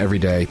today and every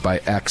day by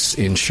X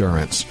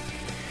Insurance.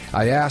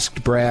 I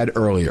asked Brad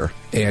earlier,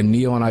 and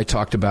Neil and I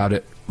talked about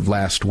it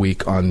last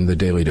week on the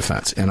Daily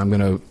Defense, and I'm going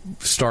to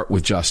start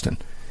with Justin.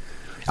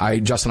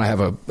 Justin, I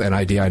have an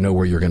idea. I know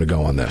where you're going to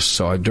go on this.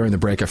 So during the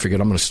break, I figured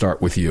I'm going to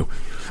start with you.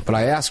 But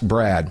I asked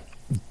Brad,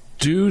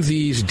 do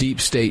these deep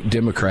state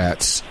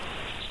Democrats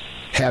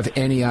have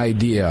any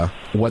idea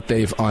what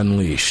they've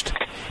unleashed?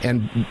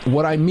 And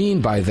what I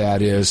mean by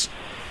that is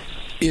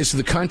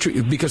the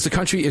country, because the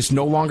country is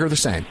no longer the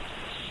same.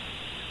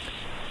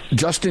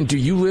 Justin, do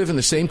you live in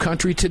the same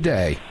country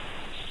today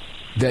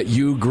that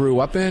you grew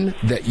up in,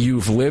 that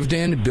you've lived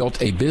in,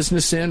 built a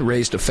business in,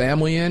 raised a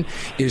family in?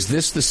 Is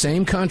this the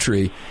same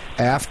country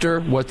after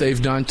what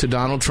they've done to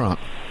Donald Trump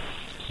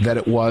that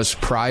it was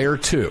prior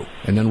to?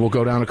 And then we'll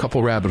go down a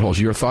couple rabbit holes.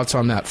 Your thoughts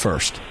on that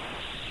first.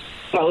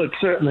 Well, it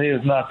certainly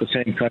is not the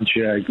same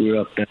country I grew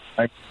up in.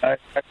 I've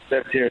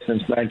lived here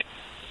since 19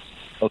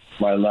 of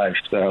my life,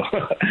 so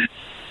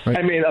right.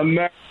 I mean,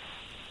 America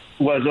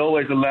was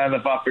always a land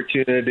of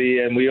opportunity,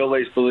 and we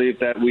always believed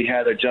that we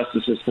had a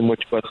justice system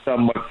which was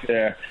somewhat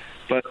fair.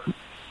 But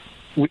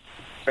we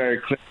very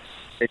clear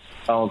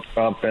Donald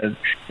Trump and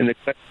in the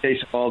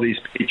case of all these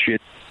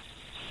patriots,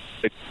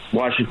 the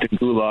Washington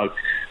Gulag,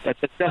 that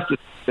the justice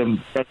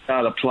system does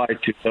not apply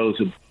to those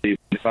who believe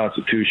in the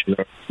Constitution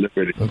or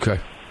liberty. Okay.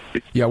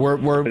 Yeah,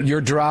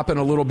 you're dropping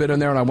a little bit in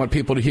there, and I want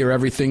people to hear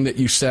everything that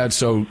you said.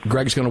 So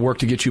Greg's going to work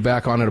to get you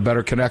back on at a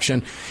better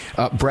connection.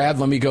 Brad,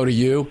 let me go to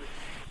you.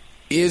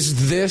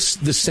 Is this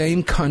the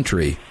same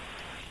country?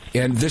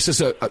 And this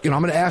is I'm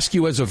going to ask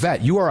you as a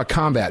vet. You are a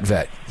combat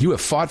vet. You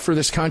have fought for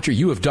this country.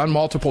 You have done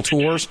multiple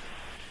tours.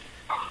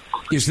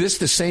 Is this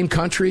the same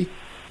country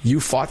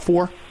you fought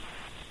for?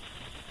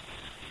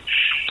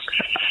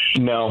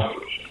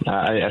 No.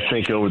 I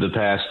think over the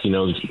past,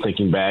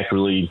 thinking back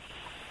really,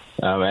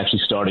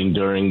 actually starting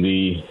during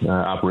the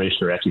Operation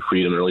Iraqi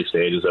Freedom early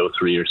stages,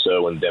 2003 or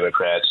so, when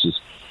Democrats just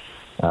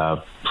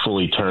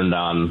fully turned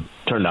on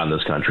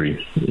this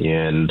country.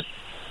 And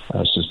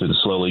it's just been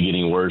slowly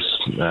getting worse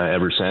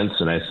ever since.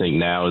 And I think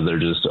now they're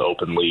just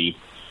openly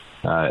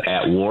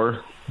at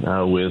war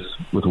with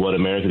what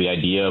America, the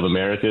idea of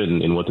America,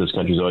 and what this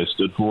country's always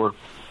stood for.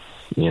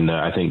 And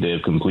I think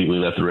they've completely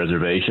left the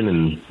reservation,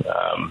 and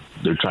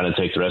they're trying to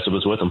take the rest of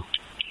us with them.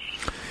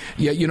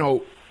 Yeah,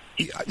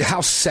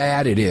 how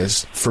sad it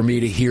is for me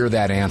to hear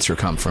that answer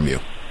come from you.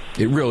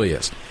 It really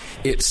is.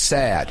 It's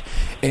sad.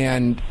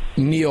 And,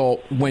 Neil,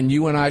 when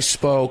you and I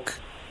spoke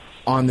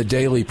on the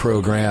daily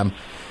program,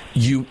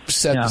 you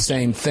said the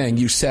same thing.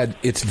 You said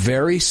it's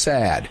very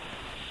sad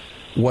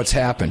what's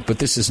happened, but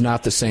this is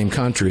not the same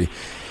country.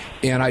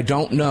 And I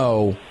don't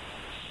know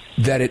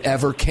that it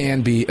ever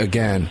can be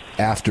again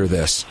after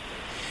this,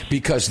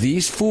 because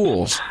these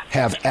fools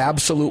have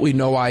absolutely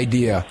no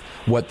idea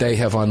what they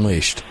have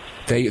unleashed.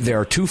 They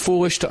are too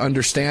foolish to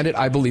understand it,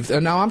 I believe.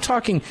 Now,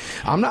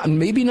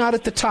 maybe not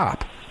at the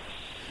top.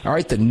 All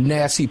right, the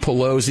Nancy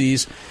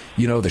Pelosi's,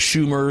 the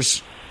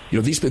Schumers,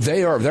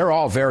 they're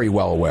all very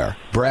well aware.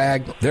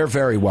 Bragg, they're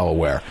very well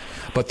aware.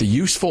 But the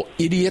useful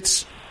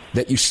idiots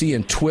that you see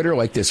in Twitter,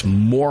 like this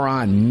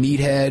moron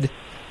meathead,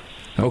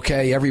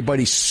 okay,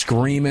 everybody's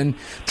screaming,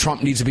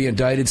 Trump needs to be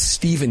indicted,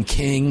 Stephen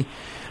King,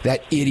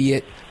 that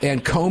idiot,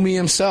 and Comey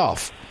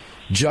himself,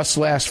 just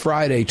last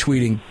Friday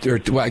tweeting,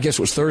 I guess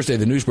it was Thursday,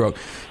 the news broke,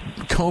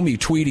 Comey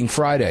tweeting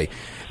Friday,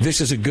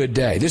 this is a good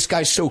day. This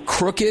guy's so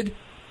crooked,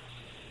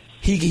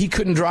 he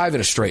couldn't drive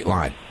in a straight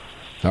line,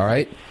 all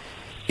right?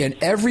 And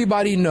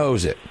everybody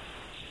knows it.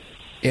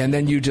 And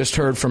then you just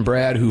heard from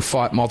Brad, who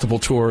fought multiple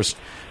tours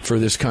for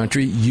this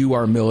country. You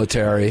are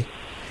military.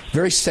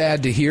 Very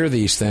sad to hear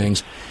these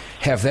things.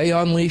 Have they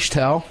unleashed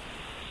hell?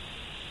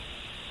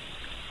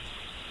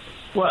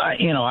 Well,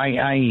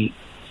 I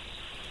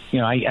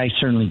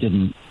certainly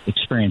didn't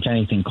experience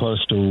anything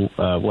close to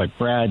what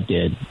Brad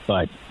did.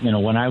 But,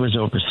 when I was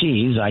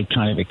overseas, I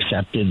kind of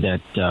accepted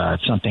that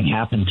if something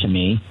happened to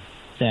me,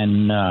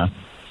 then,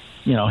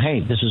 hey,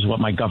 this is what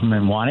my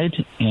government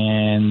wanted.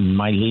 And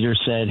my leader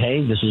said,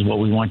 hey, this is what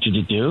we want you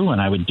to do. And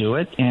I would do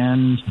it.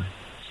 And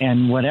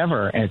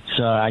whatever.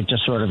 I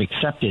just sort of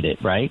accepted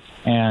it, right?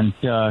 And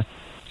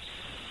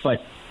but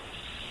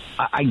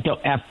I don't.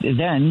 After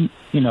then,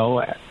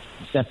 at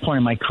that point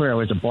in my career, I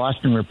was a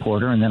Boston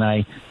reporter, and then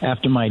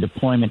after my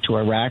deployment to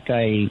Iraq,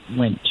 I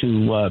went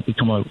to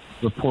become a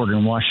reporter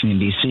in Washington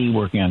D.C.,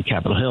 working on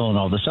Capitol Hill and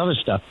all this other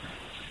stuff.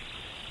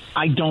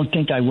 I don't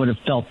think I would have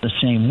felt the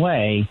same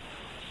way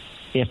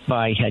if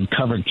I had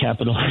covered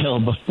Capitol Hill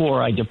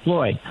before I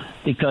deployed,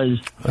 because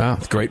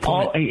great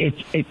point.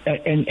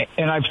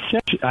 And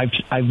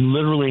I've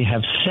literally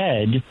have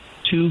said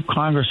to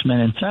congressmen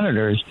and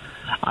senators,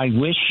 I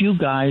wish you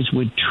guys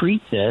would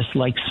treat this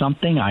like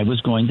something I was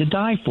going to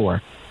die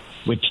for,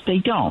 which they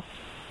don't.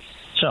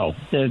 So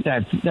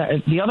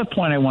the other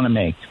point I want to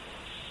make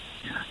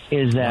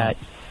is that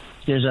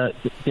there's a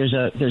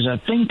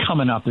thing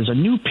coming up. There's a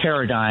new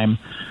paradigm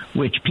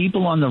which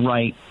people on the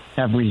right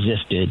have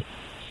resisted,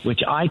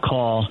 which I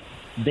call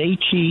they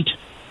cheat,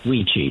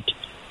 we cheat.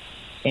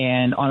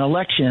 And on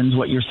elections,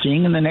 what you're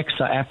seeing in the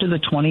after the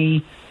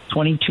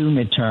 2022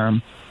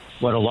 midterm,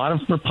 what a lot of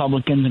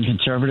Republicans and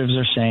conservatives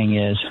are saying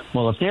is,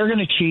 well, if they're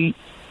going to cheat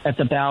at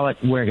the ballot,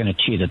 we're going to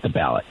cheat at the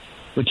ballot,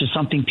 which is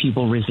something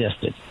people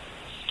resisted.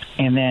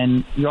 And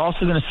then you're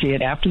also going to see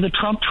it after the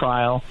Trump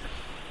trial.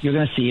 You're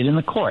going to see it in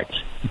the courts.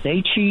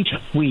 They cheat,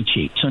 we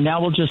cheat. So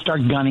now we'll just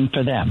start gunning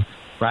for them,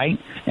 right?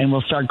 And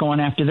we'll start going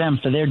after them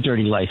for their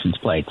dirty license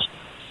plates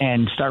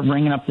and start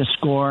ringing up the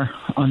score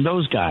on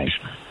those guys.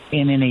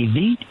 And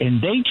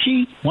they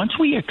cheat. Once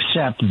we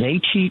accept they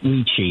cheat,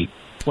 we cheat,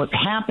 what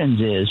happens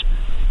is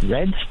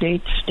red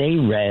states stay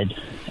red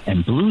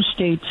and blue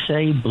states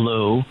say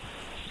blue,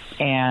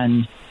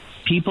 and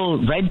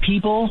red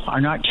people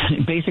are not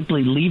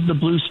basically leave the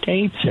blue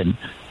states and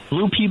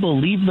blue people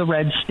leave the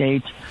red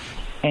states,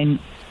 and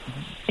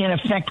in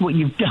effect, what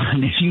you've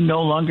done is you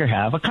no longer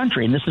have a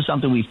country. And this is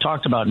something we've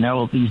talked about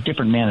now, these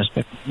different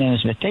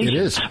manifestations. It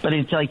is. But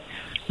it's like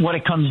what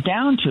it comes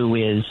down to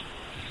is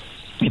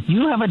if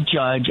you have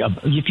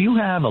if you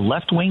have a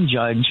left-wing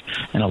judge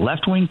and a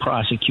left-wing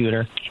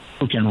prosecutor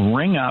who can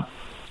ring up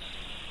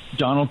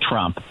Donald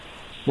Trump,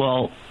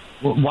 well,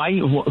 why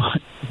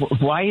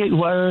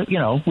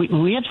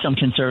we have some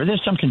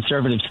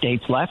conservative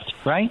states left,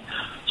 right?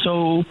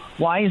 So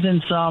why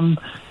isn't some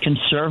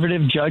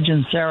conservative judge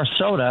in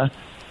Sarasota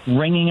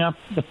ringing up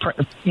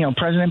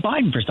President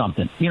Biden for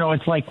something?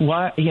 It's like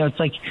what it's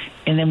like.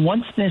 And then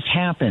once this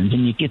happens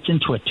and it gets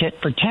into a tit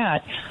for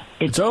tat,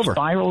 it's over.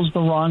 Spirals the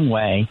wrong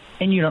way,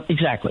 and you don't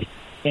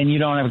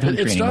have a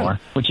country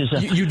anymore. Which is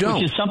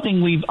which is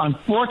something we've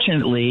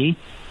unfortunately.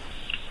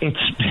 It's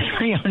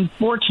very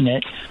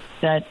unfortunate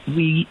that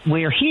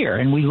we're here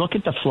and we look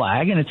at the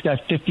flag and it's got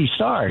 50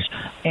 stars,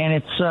 and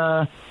it's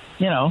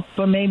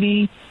but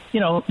maybe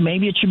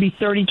it should be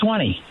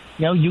 30-20.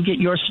 You get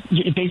yours.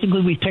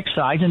 Basically, we pick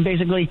sides, and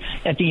basically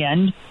at the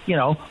end,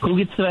 who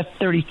gets the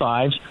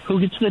F-35s, who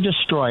gets the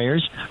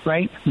destroyers,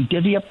 right? We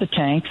divvy up the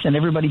tanks, and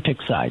everybody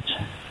picks sides.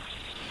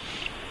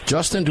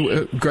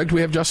 Justin, Greg, do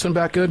we have Justin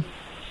back good?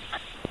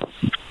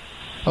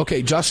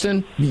 Okay,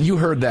 Justin, you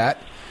heard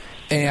that,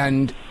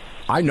 and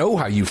I know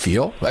how you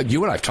feel.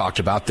 You and I have talked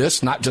about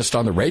this, not just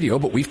on the radio,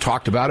 but we've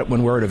talked about it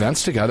when we're at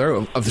events together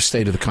of the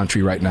state of the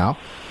country right now.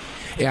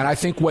 And I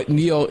think what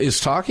Neil is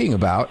talking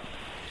about,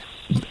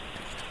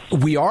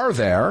 we are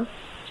there.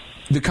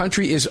 The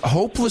country is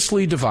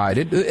hopelessly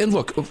divided. And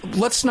look,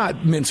 let's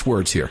not mince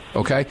words here,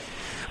 okay?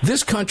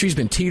 This country's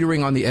been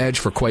teetering on the edge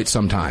for quite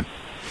some time.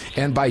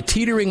 And by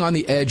teetering on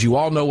the edge, you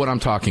all know what I'm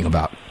talking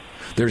about.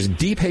 There's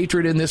deep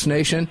hatred in this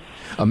nation.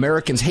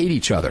 Americans hate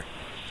each other.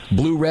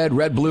 Blue,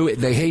 red, blue,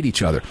 they hate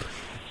each other.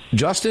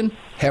 Justin,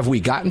 have we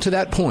gotten to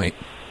that point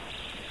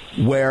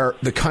where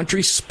the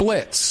country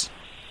splits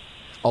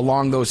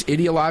along those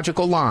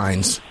ideological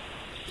lines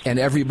and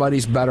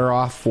everybody's better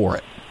off for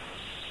it?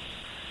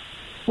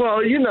 Well,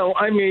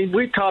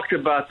 we talked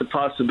about the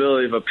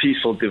possibility of a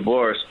peaceful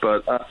divorce,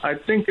 but I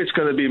think it's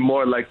going to be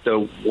more like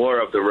the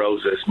War of the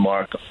Roses,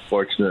 Mark,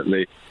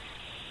 unfortunately.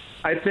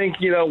 I think,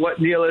 what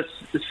Neil has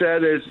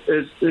said is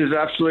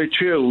absolutely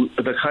true.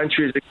 The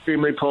country is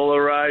extremely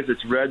polarized.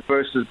 It's red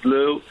versus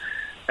blue.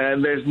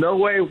 And there's no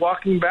way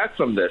walking back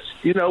from this.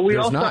 We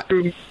also have to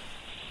remember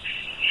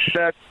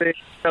that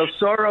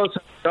Soros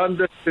has done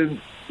this to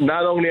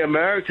not only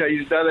America,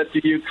 he's done it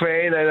to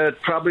Ukraine and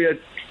probably a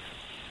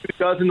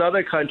dozen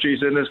other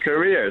countries in his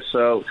career.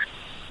 So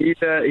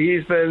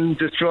he's been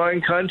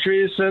destroying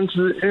countries since,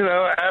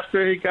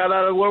 after he got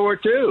out of World War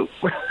II.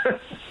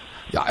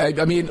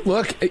 I mean,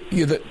 look,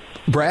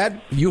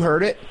 Brad, you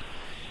heard it.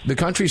 The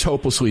country's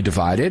hopelessly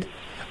divided.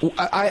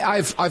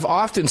 I've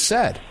often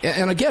said,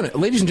 and again,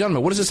 ladies and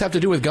gentlemen, what does this have to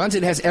do with guns?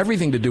 It has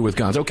everything to do with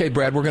guns. Okay,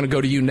 Brad, we're going to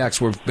go to you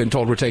next. We've been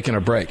told we're taking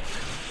a break.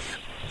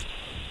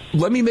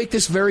 Let me make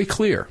this very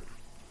clear.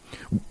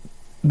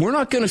 We're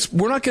not going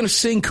to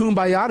sing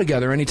Kumbaya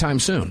together anytime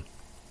soon.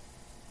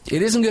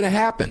 It isn't going to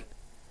happen.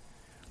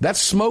 That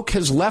smoke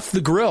has left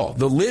the grill.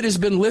 The lid has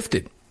been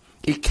lifted.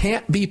 It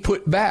can't be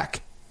put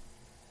back.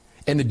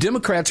 And the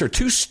Democrats are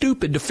too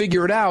stupid to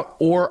figure it out,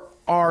 or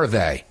are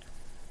they?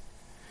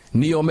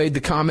 Neil made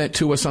the comment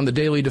to us on the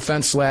Daily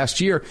Defense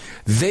last year.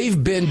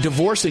 They've been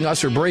divorcing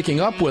us or breaking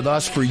up with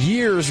us for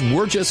years.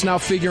 We're just now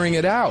figuring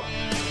it out.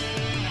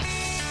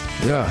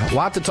 Yeah, a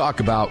lot to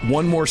talk about.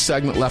 One more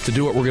segment left to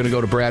do it. We're going to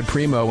go to Brad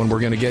Primo, and we're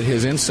going to get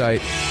his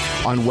insight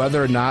on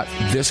whether or not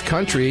this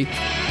country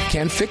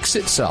can fix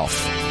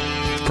itself.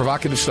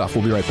 Provocative stuff.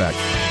 We'll be right back.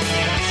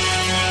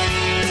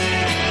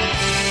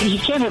 You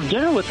can't have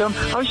dinner with them.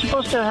 How are you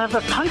supposed to have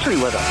a country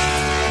with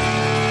them?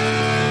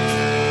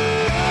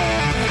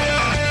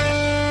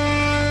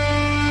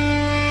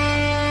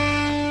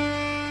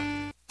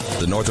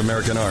 The North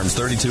American Arms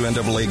 32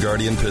 NAA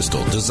Guardian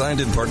pistol, designed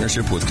in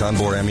partnership with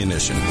Conbor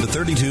Ammunition. The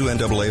 32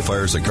 NAA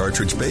fires a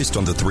cartridge based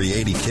on the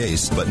 380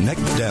 case, but necked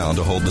down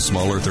to hold the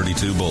smaller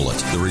 32 bullet.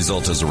 The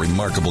result is a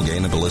remarkable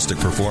gain in ballistic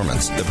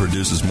performance that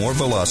produces more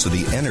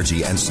velocity,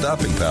 energy, and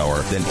stopping power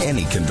than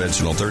any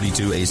conventional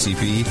 32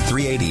 ACP,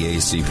 380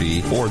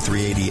 ACP, or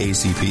 380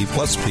 ACP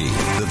plus P.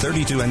 The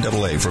 32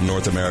 NAA from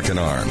North American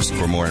Arms.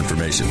 For more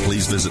information,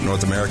 please visit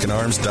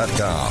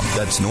NorthAmericanArms.com.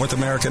 That's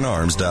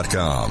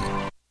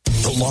NorthAmericanArms.com.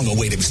 The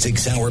long-awaited Sig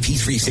Sauer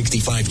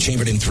P365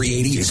 chambered in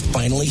 380 is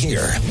finally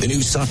here. The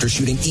new softer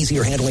shooting,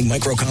 easier handling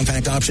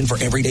micro-compact option for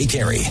everyday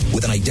carry.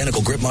 With an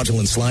identical grip module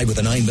and slide with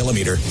a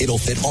 9mm, it'll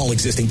fit all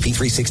existing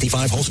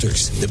P365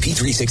 holsters. The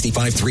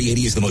P365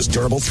 380 is the most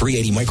durable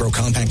 380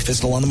 micro-compact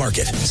pistol on the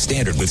market.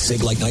 Standard with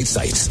SIG-like night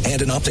sights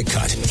and an optic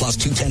cut, plus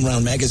 2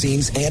 10-round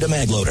magazines and a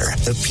mag loader.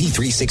 The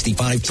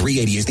P365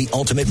 380 is the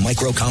ultimate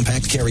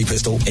micro-compact carry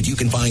pistol, and you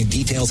can find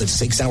details at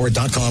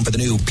SigSauer.com for the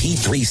new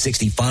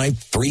P365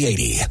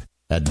 380.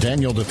 At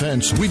Daniel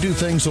Defense, we do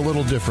things a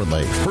little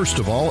differently. First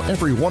of all,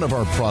 every one of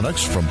our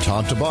products from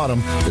top to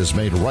bottom is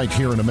made right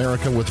here in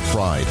America with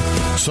pride.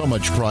 So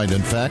much pride,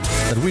 in fact,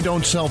 that we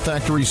don't sell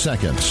factory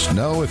seconds.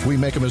 No, if we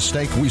make a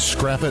mistake, we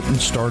scrap it and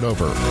start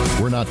over.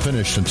 We're not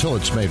finished until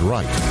it's made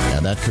right.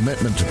 And that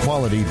commitment to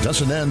quality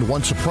doesn't end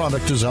once a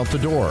product is out the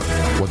door.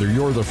 Whether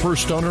you're the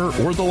first owner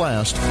or the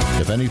last,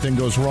 if anything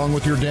goes wrong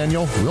with your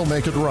Daniel, we'll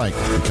make it right,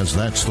 because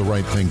that's the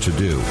right thing to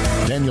do.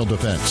 Daniel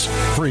Defense.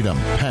 Freedom,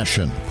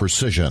 passion,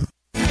 precision.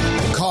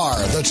 Car,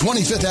 the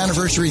 25th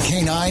anniversary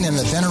K9 and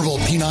the venerable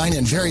P9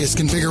 in various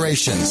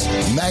configurations.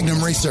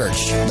 Magnum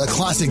Research, the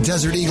classic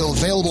Desert Eagle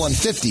available in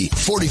 50,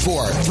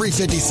 44,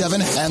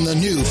 357, and the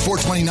new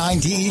 429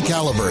 DE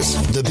calibers.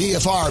 The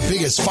BFR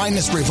biggest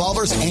finest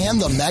revolvers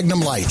and the Magnum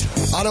Light.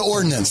 Auto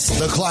Ordnance,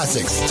 the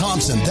classics.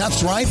 Thompson,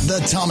 that's right, the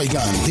Tommy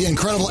gun, the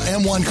incredible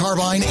M1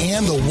 carbine,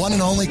 and the one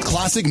and only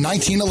classic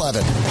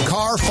 1911.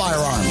 Car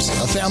Firearms,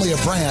 a family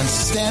of brands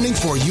standing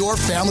for your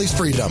family's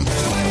freedom.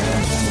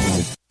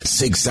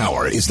 Sig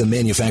Sauer is the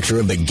manufacturer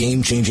of the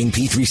game-changing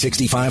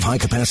P365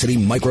 high-capacity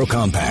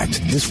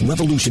micro-compact. This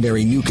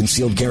revolutionary new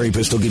concealed carry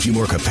pistol gives you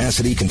more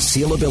capacity,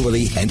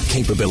 concealability, and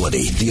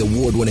capability. The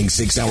award-winning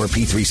Sig Sauer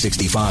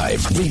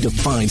P365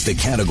 redefines the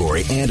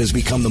category and has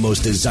become the most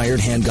desired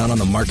handgun on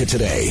the market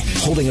today.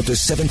 Holding up to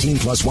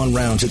 17+1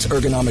 rounds, its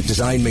ergonomic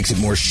design makes it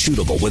more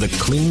shootable with a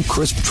clean,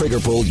 crisp trigger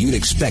pull you'd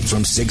expect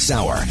from Sig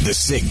Sauer. The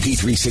Sig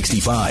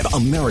P365,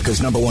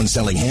 America's #1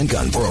 selling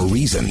handgun for a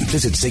reason.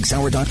 Visit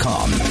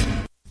SigSauer.com.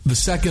 The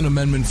Second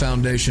Amendment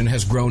Foundation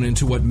has grown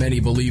into what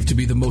many believe to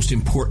be the most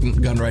important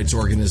gun rights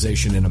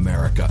organization in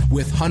America.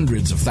 With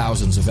hundreds of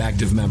thousands of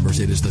active members,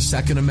 it is the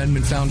Second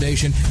Amendment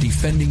Foundation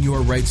defending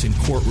your rights in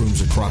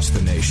courtrooms across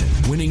the nation.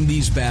 Winning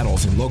these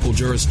battles in local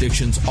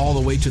jurisdictions all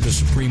the way to the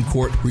Supreme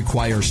Court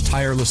requires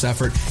tireless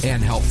effort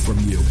and help from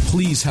you.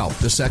 Please help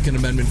the Second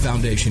Amendment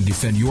Foundation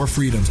defend your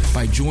freedoms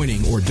by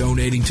joining or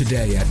donating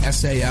today at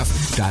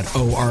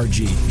saf.org.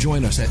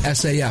 Join us at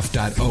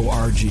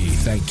saf.org.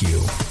 Thank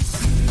you.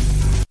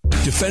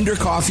 Defender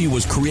Coffee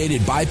was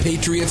created by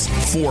patriots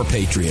for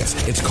patriots.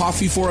 It's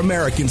coffee for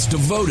Americans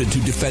devoted to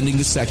defending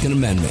the Second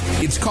Amendment.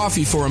 It's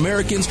coffee for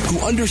Americans who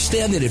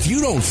understand that if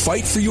you don't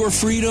fight for your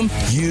freedom,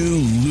 you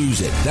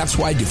lose it. That's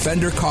why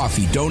Defender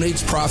Coffee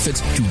donates profits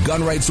to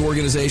gun rights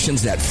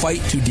organizations that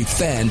fight to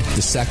defend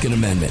the Second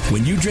Amendment.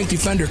 When you drink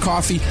Defender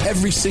Coffee,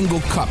 every single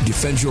cup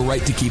defends your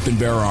right to keep and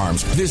bear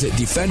arms. Visit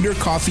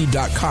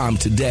DefenderCoffee.com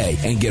today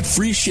and get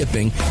free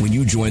shipping when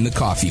you join the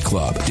coffee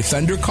club.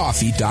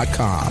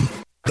 DefenderCoffee.com.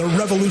 The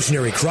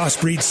revolutionary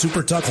Crossbreed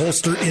Super Tuck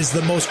holster is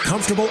the most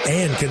comfortable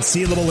and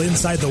concealable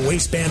inside the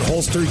waistband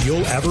holster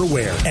you'll ever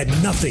wear, and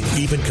nothing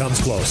even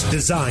comes close.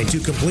 Designed to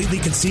completely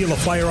conceal a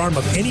firearm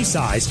of any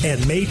size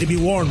and made to be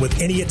worn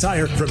with any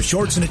attire, from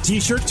shorts and a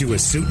t-shirt to a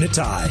suit and a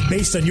tie.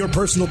 Based on your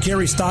personal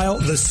carry style,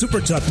 the Super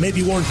Tuck may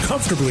be worn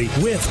comfortably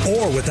with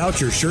or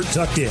without your shirt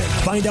tucked in.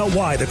 Find out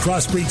why the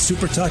Crossbreed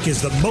Super Tuck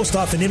is the most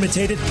often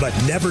imitated but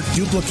never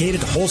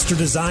duplicated holster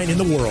design in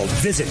the world.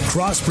 Visit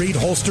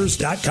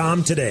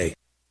crossbreedholsters.com today.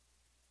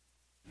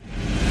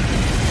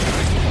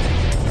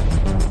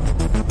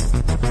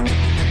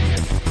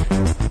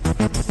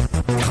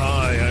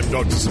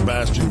 Dr.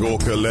 Sebastian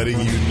Gorka letting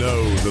you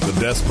know that the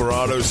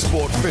Desperado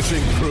Sport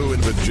Fishing Crew in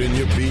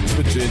Virginia Beach,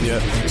 Virginia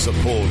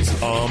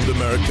supports Armed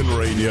American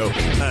Radio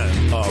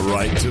and our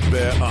right to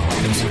bear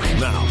arms.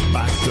 Now,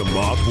 back to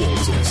Mark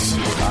Walters.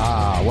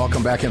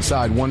 Welcome back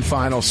inside. One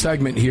final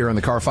segment here in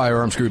the Car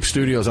Firearms Group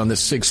studios on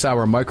this Sig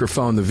Sauer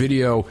microphone. The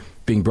video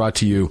being brought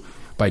to you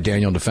by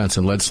Daniel Defense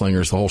and Lead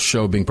Slingers. The whole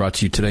show being brought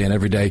to you today and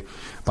every day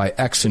by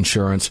X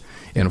Insurance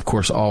and, of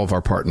course, all of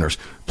our partners.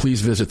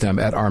 Please visit them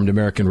at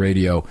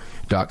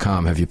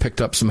armedamericanradio.com. Have you picked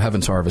up some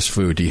Heaven's Harvest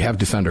food? Do you have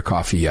Defender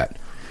coffee yet?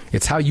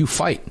 It's how you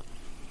fight.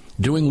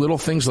 Doing little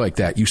things like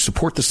that. You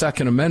support the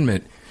Second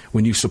Amendment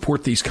when you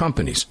support these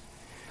companies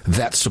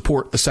that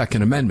support the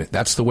Second Amendment.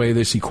 That's the way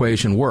this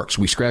equation works.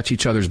 We scratch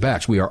each other's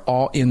backs. We are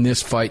all in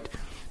this fight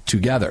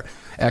together.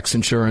 X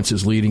Insurance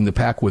is leading the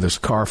pack with us.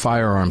 Car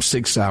Firearms,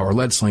 Sig Sauer,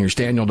 Lead Slingers,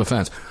 Daniel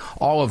Defense,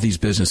 all of these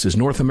businesses,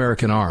 North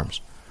American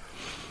Arms.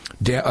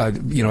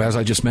 As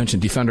I just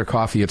mentioned, Defender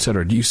Coffee,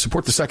 etc. Do you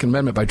support the Second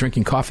Amendment by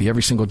drinking coffee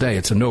every single day?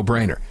 It's a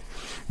no-brainer.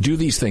 Do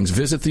these things.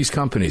 Visit these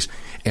companies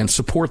and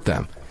support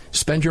them.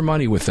 Spend your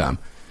money with them.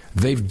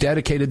 They've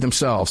dedicated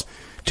themselves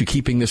to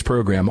keeping this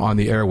program on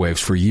the airwaves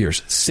for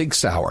years. Sig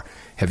Sauer.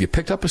 Have you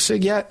picked up a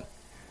Sig yet?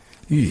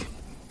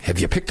 Have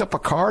you picked up a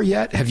car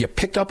yet? Have you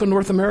picked up a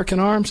North American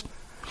Arms?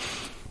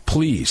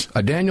 Please,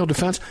 a Daniel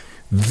Defense,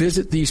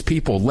 visit these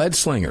people, Lead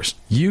Slingers.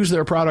 Use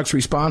their products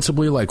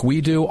responsibly like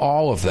we do,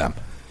 all of them,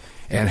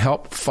 and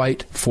help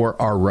fight for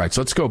our rights.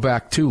 Let's go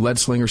back to Lead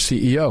Slinger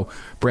CEO,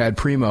 Brad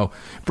Primo.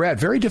 Brad,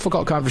 very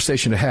difficult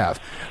conversation to have,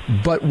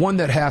 but one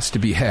that has to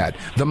be had.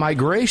 The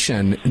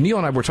migration, Neil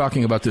and I were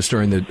talking about this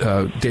during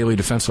the Daily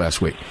Defense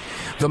last week.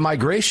 The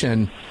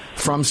migration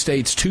from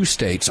states to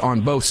states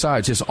on both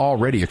sides is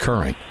already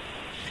occurring.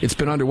 It's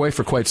been underway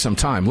for quite some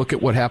time. Look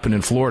at what happened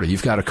in Florida.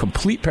 You've got a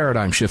complete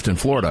paradigm shift in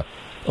Florida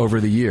over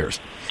the years.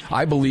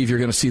 I believe you're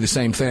going to see the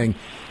same thing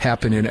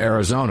happen in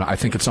Arizona. I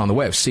think it's on the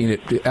way. I've seen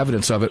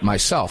evidence of it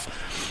myself.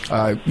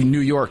 New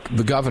York,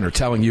 the governor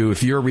telling you,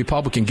 if you're a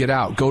Republican, get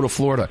out, go to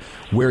Florida,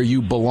 where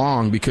you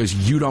belong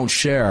because you don't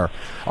share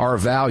our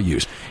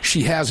values.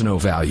 She has no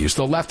values.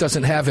 The left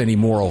doesn't have any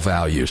moral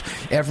values.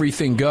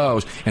 Everything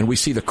goes, and we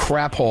see the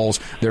crap holes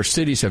their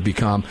cities have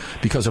become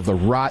because of the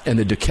rot and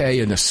the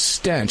decay and the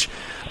stench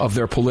of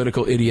their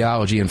political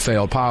ideology and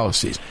failed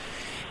policies.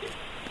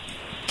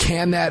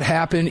 Can that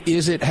happen?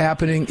 Is it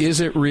happening?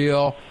 Is it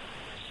real?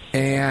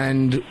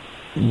 And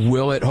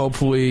will it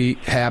hopefully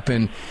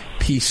happen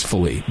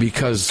peacefully?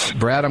 Because,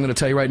 Brad, I'm going to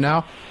tell you right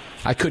now,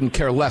 I couldn't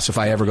care less if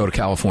I ever go to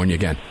California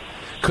again.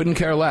 Couldn't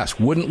care less.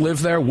 Wouldn't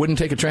live there. Wouldn't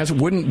take a transfer.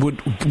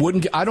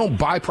 Wouldn't. I don't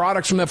buy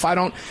products from them if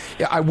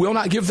I will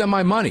not give them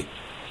my money.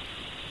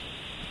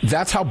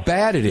 That's how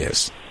bad it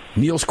is.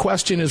 Neil's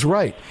question is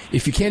right.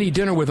 If you can't eat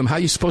dinner with them, how are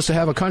you supposed to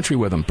have a country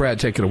with them?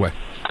 Brad, take it away.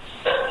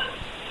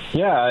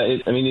 Yeah,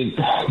 it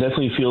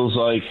definitely feels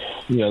like,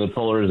 the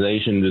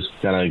polarization just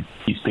kind of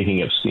keeps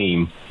picking up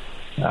steam.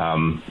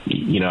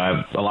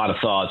 I have a lot of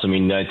thoughts.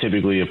 I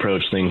typically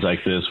approach things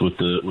like this with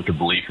the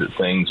belief that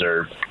things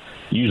are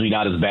usually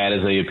not as bad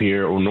as they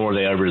appear, or nor are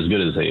they ever as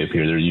good as they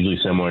appear. They're usually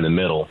somewhere in the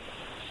middle.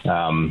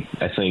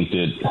 I think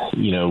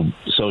that,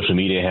 social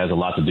media has a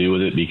lot to do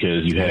with it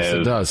because you have, yes,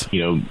 it does.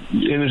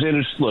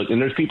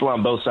 And there's people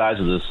on both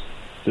sides of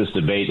this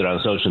debate that are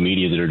on social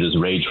media that are just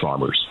rage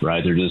farmers,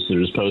 right? They're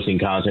just posting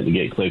content to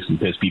get clicks and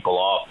piss people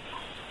off.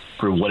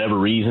 For whatever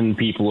reason,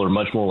 people are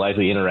much more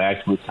likely to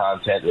interact with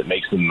content that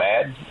makes them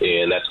mad,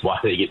 and that's why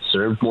they get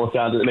served more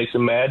content that makes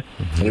them mad.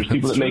 And there's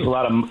people that make a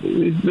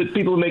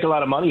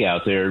lot of money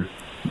out there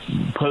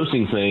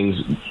posting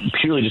things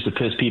purely just to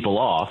piss people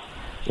off,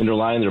 and they're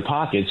lining their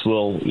pockets.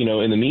 Well,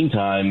 in the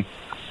meantime,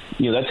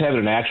 that's having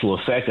an actual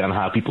effect on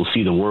how people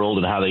see the world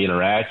and how they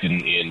interact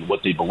and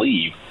what they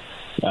believe.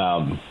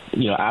 I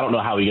don't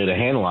know how we get a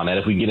handle on that.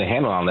 If we get a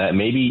handle on that,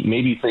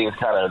 maybe things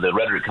the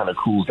rhetoric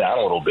cools down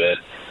a little bit.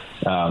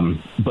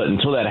 But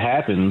until that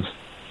happens,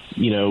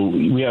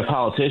 we have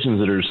politicians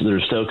that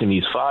are stoking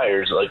these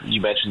fires. Like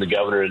you mentioned, the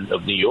governor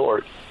of New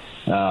York,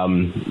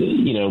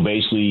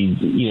 basically,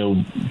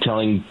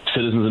 telling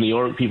citizens of New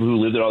York, people who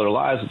live there all their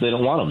lives, that they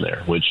don't want them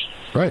there, which,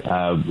 right.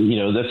 That's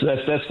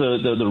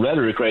the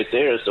rhetoric right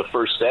there. Is the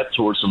first step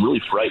towards some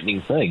really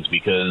frightening things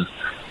because,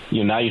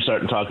 now you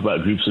start to talk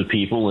about groups of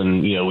people,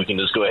 and we can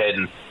just go ahead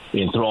and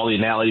throw all the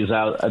analogies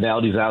out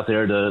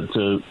there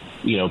to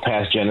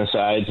past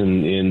genocides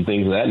and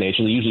things of that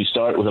nature. They usually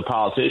start with a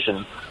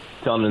politician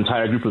telling an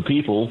entire group of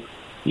people,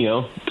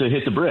 to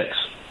hit the bricks.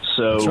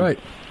 So that's right.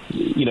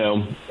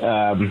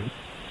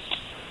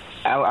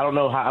 I don't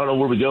know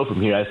where we go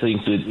from here. I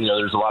think that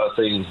there's a lot of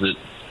things that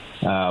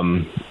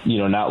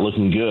not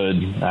looking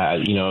good.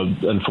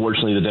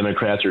 Unfortunately, the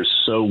Democrats are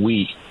so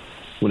weak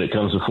when it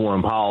comes to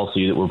foreign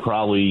policy that we're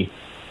probably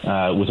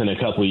within a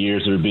couple of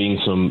years there being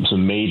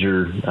some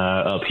major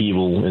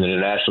upheaval in the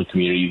international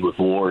community with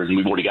wars, and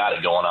we've already got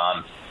it going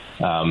on.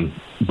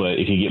 But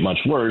it can get much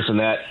worse, and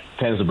that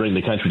tends to bring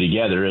the country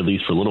together, at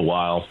least for a little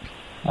while.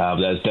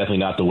 That's definitely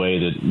not the way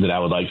that I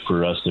would like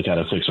for us to kind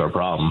of fix our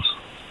problems.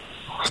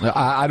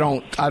 I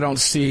don't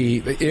see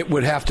it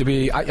would have to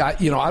be.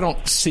 I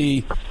don't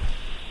see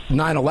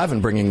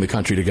 9/11 bringing the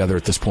country together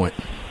at this point.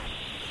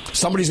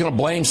 Somebody's going to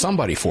blame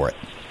somebody for it.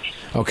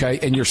 Okay,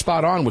 and you're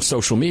spot on with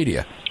social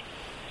media.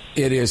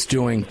 It is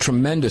doing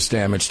tremendous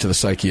damage to the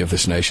psyche of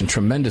this nation,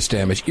 tremendous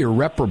damage,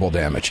 irreparable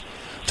damage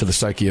to the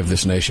psyche of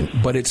this nation.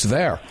 But it's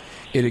there.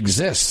 It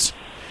exists.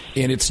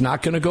 And it's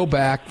not going to go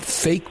back.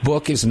 Fake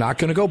book is not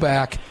going to go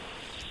back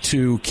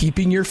to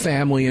keeping your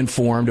family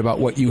informed about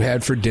what you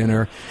had for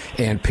dinner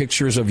and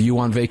pictures of you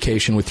on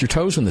vacation with your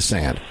toes in the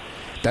sand.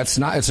 It's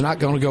not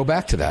going to go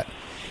back to that.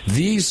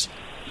 These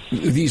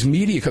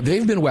media,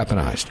 they've been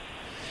weaponized.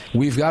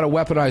 We've got a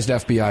weaponized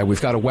FBI.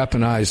 We've got a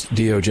weaponized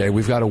DOJ.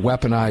 We've got a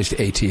weaponized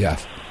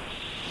ATF.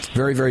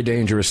 Very, very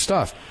dangerous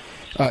stuff.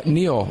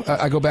 Neil,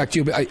 I go back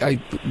to you.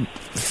 I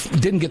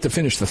didn't get to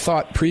finish the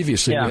thought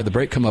previously. Yeah. We had the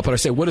break come up. But I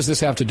say, what does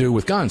this have to do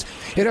with guns?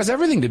 It has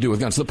everything to do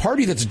with guns. The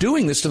party that's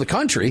doing this to the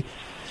country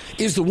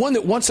is the one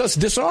that wants us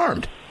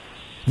disarmed.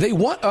 They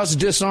want us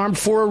disarmed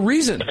for a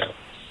reason,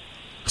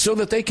 so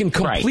that they can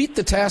complete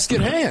the task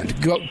at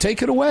hand. Go,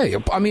 take it away.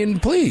 I mean,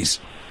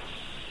 please.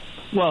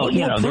 Well,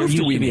 there used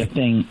to be a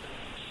thing.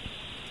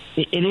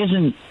 It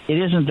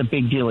isn't the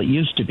big deal it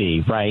used to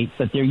be, right?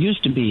 But there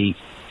used to be,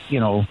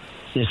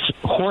 this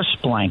horse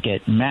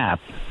blanket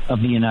map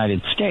of the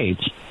United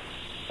States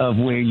of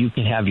where you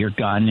could have your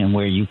gun and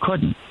where you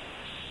couldn't,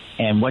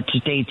 and what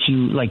states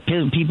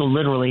people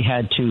literally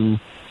had to,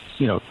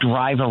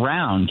 drive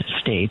around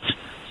states.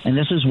 And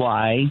this is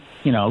why,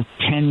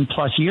 10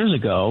 plus years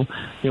ago,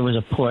 there was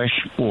a push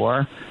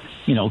for,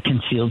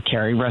 concealed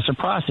carry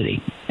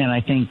reciprocity. And I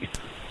think,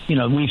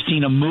 we've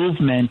seen a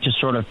movement to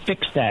sort of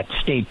fix that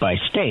state by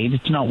state.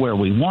 It's not where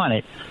we want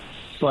it,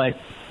 but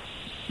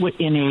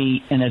in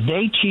a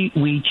they cheat,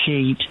 we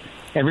cheat,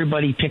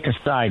 everybody pick a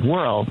side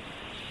world,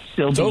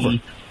 there'll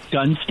be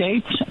gun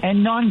states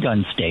and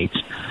non-gun states.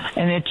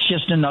 And it's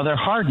just another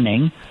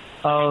hardening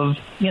of,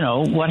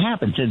 what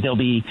happens. There'll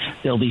be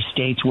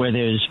states where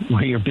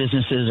your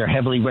businesses are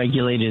heavily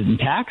regulated and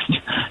taxed,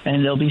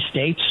 and there'll be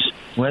states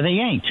where they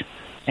ain't.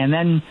 And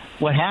then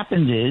what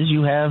happens is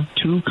you have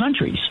two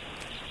countries.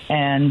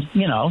 And,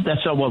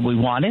 that's not what we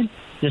wanted.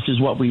 This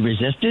is what we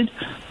resisted.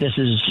 This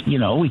is,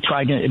 we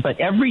tried to, but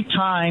every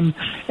time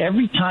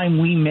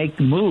we make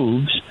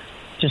moves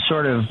to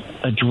sort of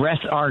address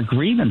our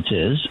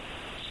grievances,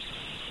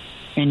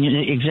 and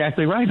you're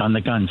exactly right on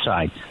the gun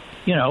side,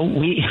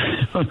 we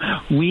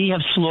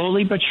have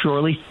slowly but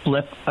surely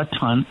flipped a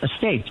ton of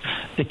states.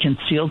 The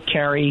concealed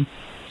carry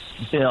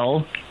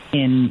bill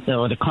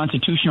or the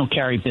constitutional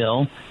carry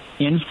bill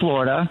in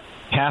Florida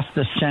passed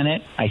the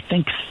Senate, I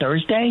think,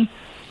 Thursday.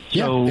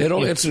 So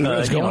it's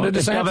going to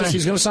DeSantis.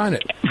 He's going to sign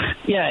it.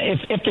 Yeah,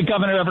 if the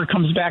governor ever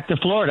comes back to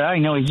Florida, I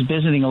know he's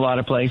visiting a lot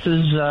of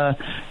places.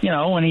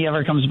 When he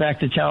ever comes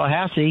back to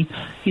Tallahassee,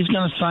 he's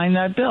going to sign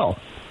that bill.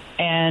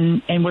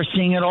 And we're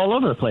seeing it all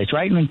over the place,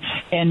 right?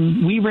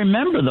 And we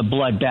remember the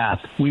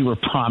bloodbath we were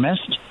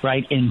promised,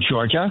 right, in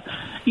Georgia.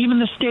 Even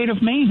the state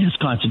of Maine has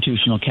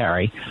constitutional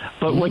carry.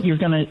 But what you're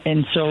going to –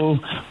 and so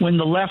when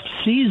the left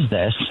sees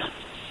this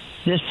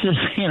is,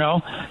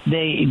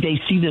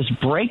 they see this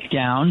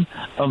breakdown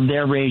of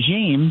their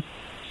regime,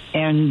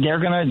 and they're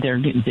gonna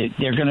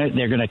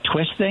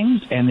twist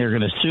things, and they're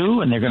gonna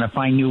sue, and they're gonna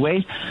find new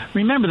ways.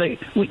 Remember, the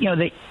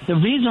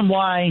reason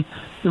why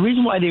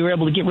they were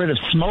able to get rid of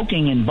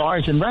smoking in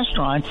bars and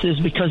restaurants is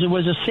because it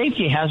was a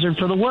safety hazard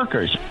for the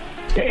workers.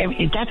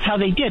 That's how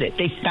they did it.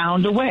 They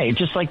found a way,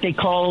 just like they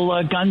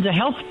call guns a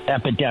health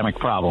epidemic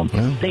problem.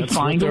 Well, they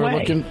find a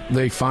way.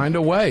 They find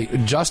a way.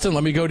 Justin,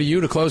 let me go to you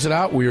to close it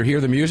out. We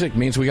hear the music.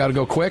 Means we got to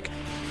go quick.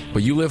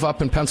 But you live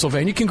up in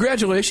Pennsylvania.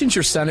 Congratulations.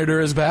 Your senator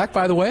is back,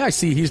 by the way. I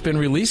see he's been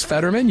released.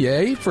 Fetterman,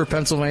 yay, for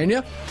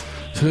Pennsylvania.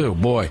 Oh,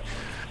 boy.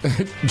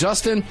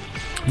 Justin,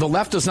 the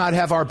left does not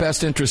have our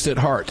best interest at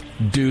heart,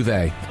 do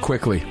they?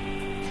 Quickly.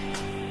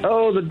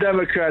 Oh, the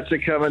Democrats are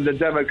coming. The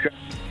Democrats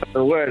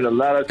are wearing a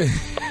lot of...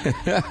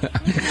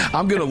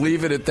 I'm going to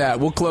leave it at that.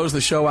 We'll close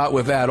the show out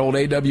with that. Old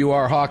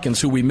AWR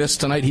Hawkins, who we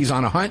missed tonight, he's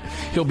on a hunt.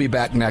 He'll be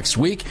back next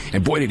week.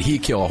 And boy, did he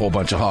kill a whole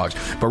bunch of hogs.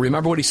 But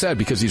remember what he said,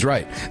 because he's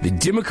right. The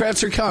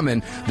Democrats are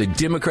coming. The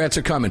Democrats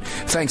are coming.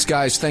 Thanks,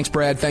 guys. Thanks,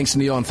 Brad. Thanks,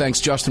 Neil. And thanks,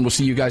 Justin. We'll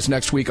see you guys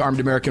next week. Armed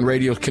American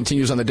Radio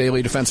continues on the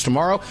Daily Defense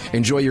tomorrow.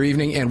 Enjoy your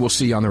evening, and we'll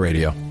see you on the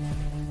radio.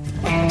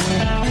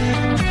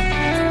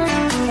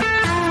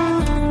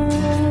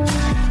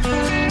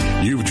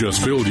 You've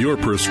just filled your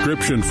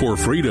prescription for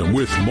freedom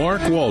with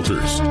Mark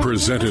Walters,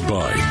 presented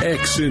by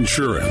X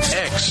Insurance.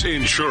 X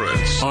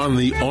Insurance on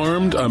the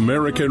Armed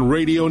American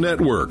Radio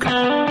Network.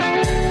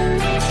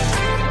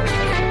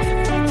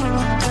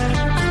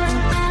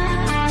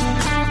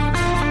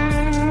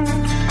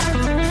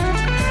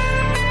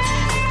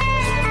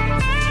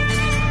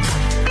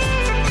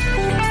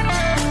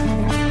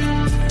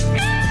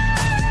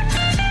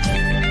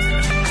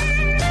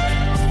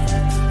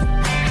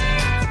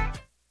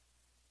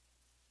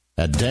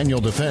 At Daniel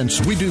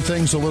Defense, we do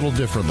things a little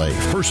differently.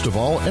 First of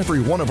all,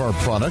 every one of our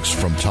products,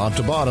 from top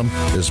to bottom,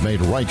 is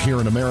made right here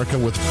in America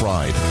with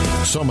pride.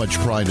 So much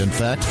pride, in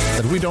fact,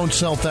 that we don't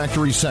sell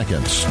factory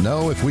seconds.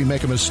 No, if we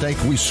make a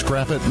mistake, we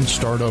scrap it and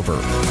start over.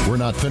 We're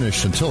not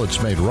finished until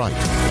it's made right.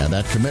 And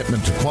that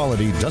commitment to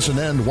quality doesn't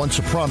end once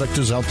a product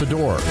is out the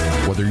door.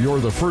 Whether you're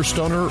the first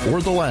owner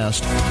or the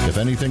last, if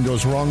anything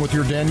goes wrong with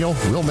your Daniel,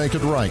 we'll make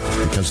it right,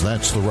 because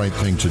that's the right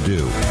thing to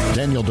do.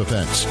 Daniel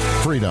Defense.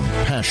 Freedom,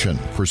 passion,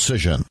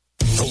 precision.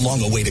 The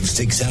long-awaited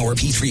 6-hour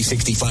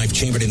P365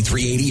 chambered in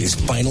 380 is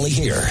finally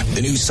here.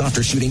 The new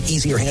softer shooting,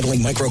 easier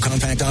handling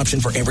micro-compact option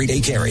for everyday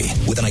carry.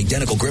 With an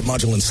identical grip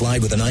module and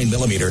slide with a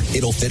 9mm,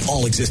 it'll fit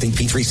all existing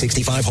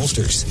P365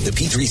 holsters. The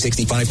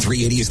P365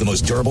 380 is the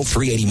most durable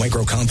 380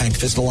 micro-compact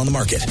pistol on the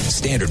market.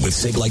 Standard with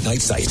SIG-like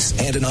night sights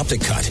and an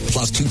optic cut,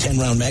 plus 2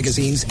 10-round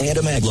magazines and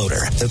a mag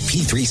loader. The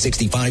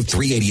P365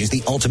 380 is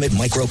the ultimate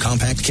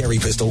micro-compact carry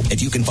pistol,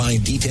 and you can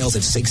find details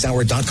at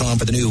SigSauer.com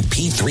for the new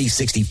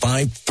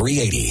P365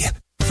 380.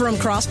 From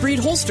Crossbreed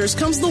Holsters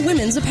comes the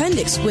Women's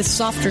Appendix. With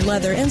softer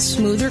leather and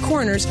smoother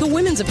corners, the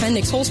Women's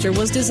Appendix holster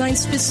was designed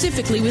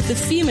specifically with the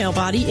female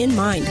body in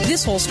mind.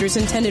 This holster is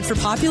intended for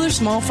popular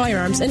small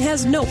firearms and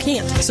has no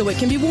cant, so it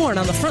can be worn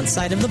on the front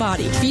side of the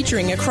body.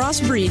 Featuring a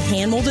crossbreed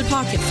hand-molded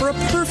pocket for a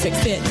perfect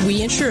fit,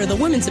 we ensure the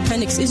Women's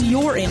Appendix is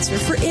your answer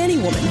for any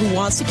woman who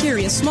wants to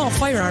carry a small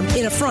firearm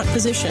in a front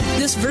position.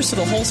 This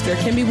versatile holster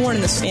can be worn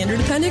in the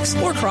standard appendix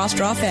or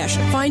cross-draw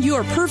fashion. Find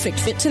your perfect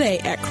fit today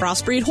at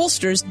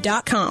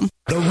crossbreedholsters.com.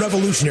 The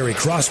revolutionary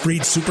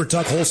Crossbreed Super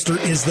Tuck holster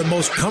is the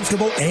most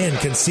comfortable and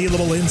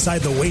concealable inside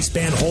the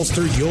waistband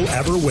holster you'll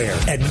ever wear,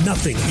 and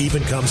nothing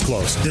even comes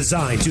close.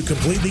 Designed to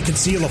completely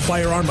conceal a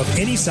firearm of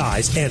any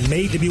size and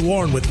made to be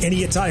worn with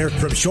any attire,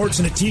 from shorts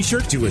and a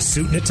t-shirt to a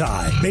suit and a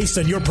tie. Based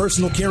on your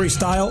personal carry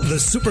style, the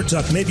Super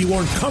Tuck may be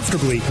worn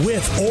comfortably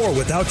with or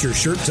without your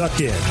shirt tucked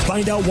in.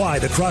 Find out why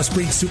the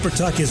Crossbreed Super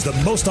Tuck is the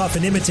most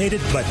often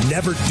imitated but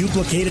never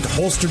duplicated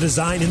holster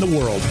design in the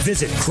world.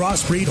 Visit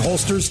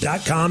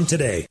crossbreedholsters.com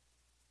today.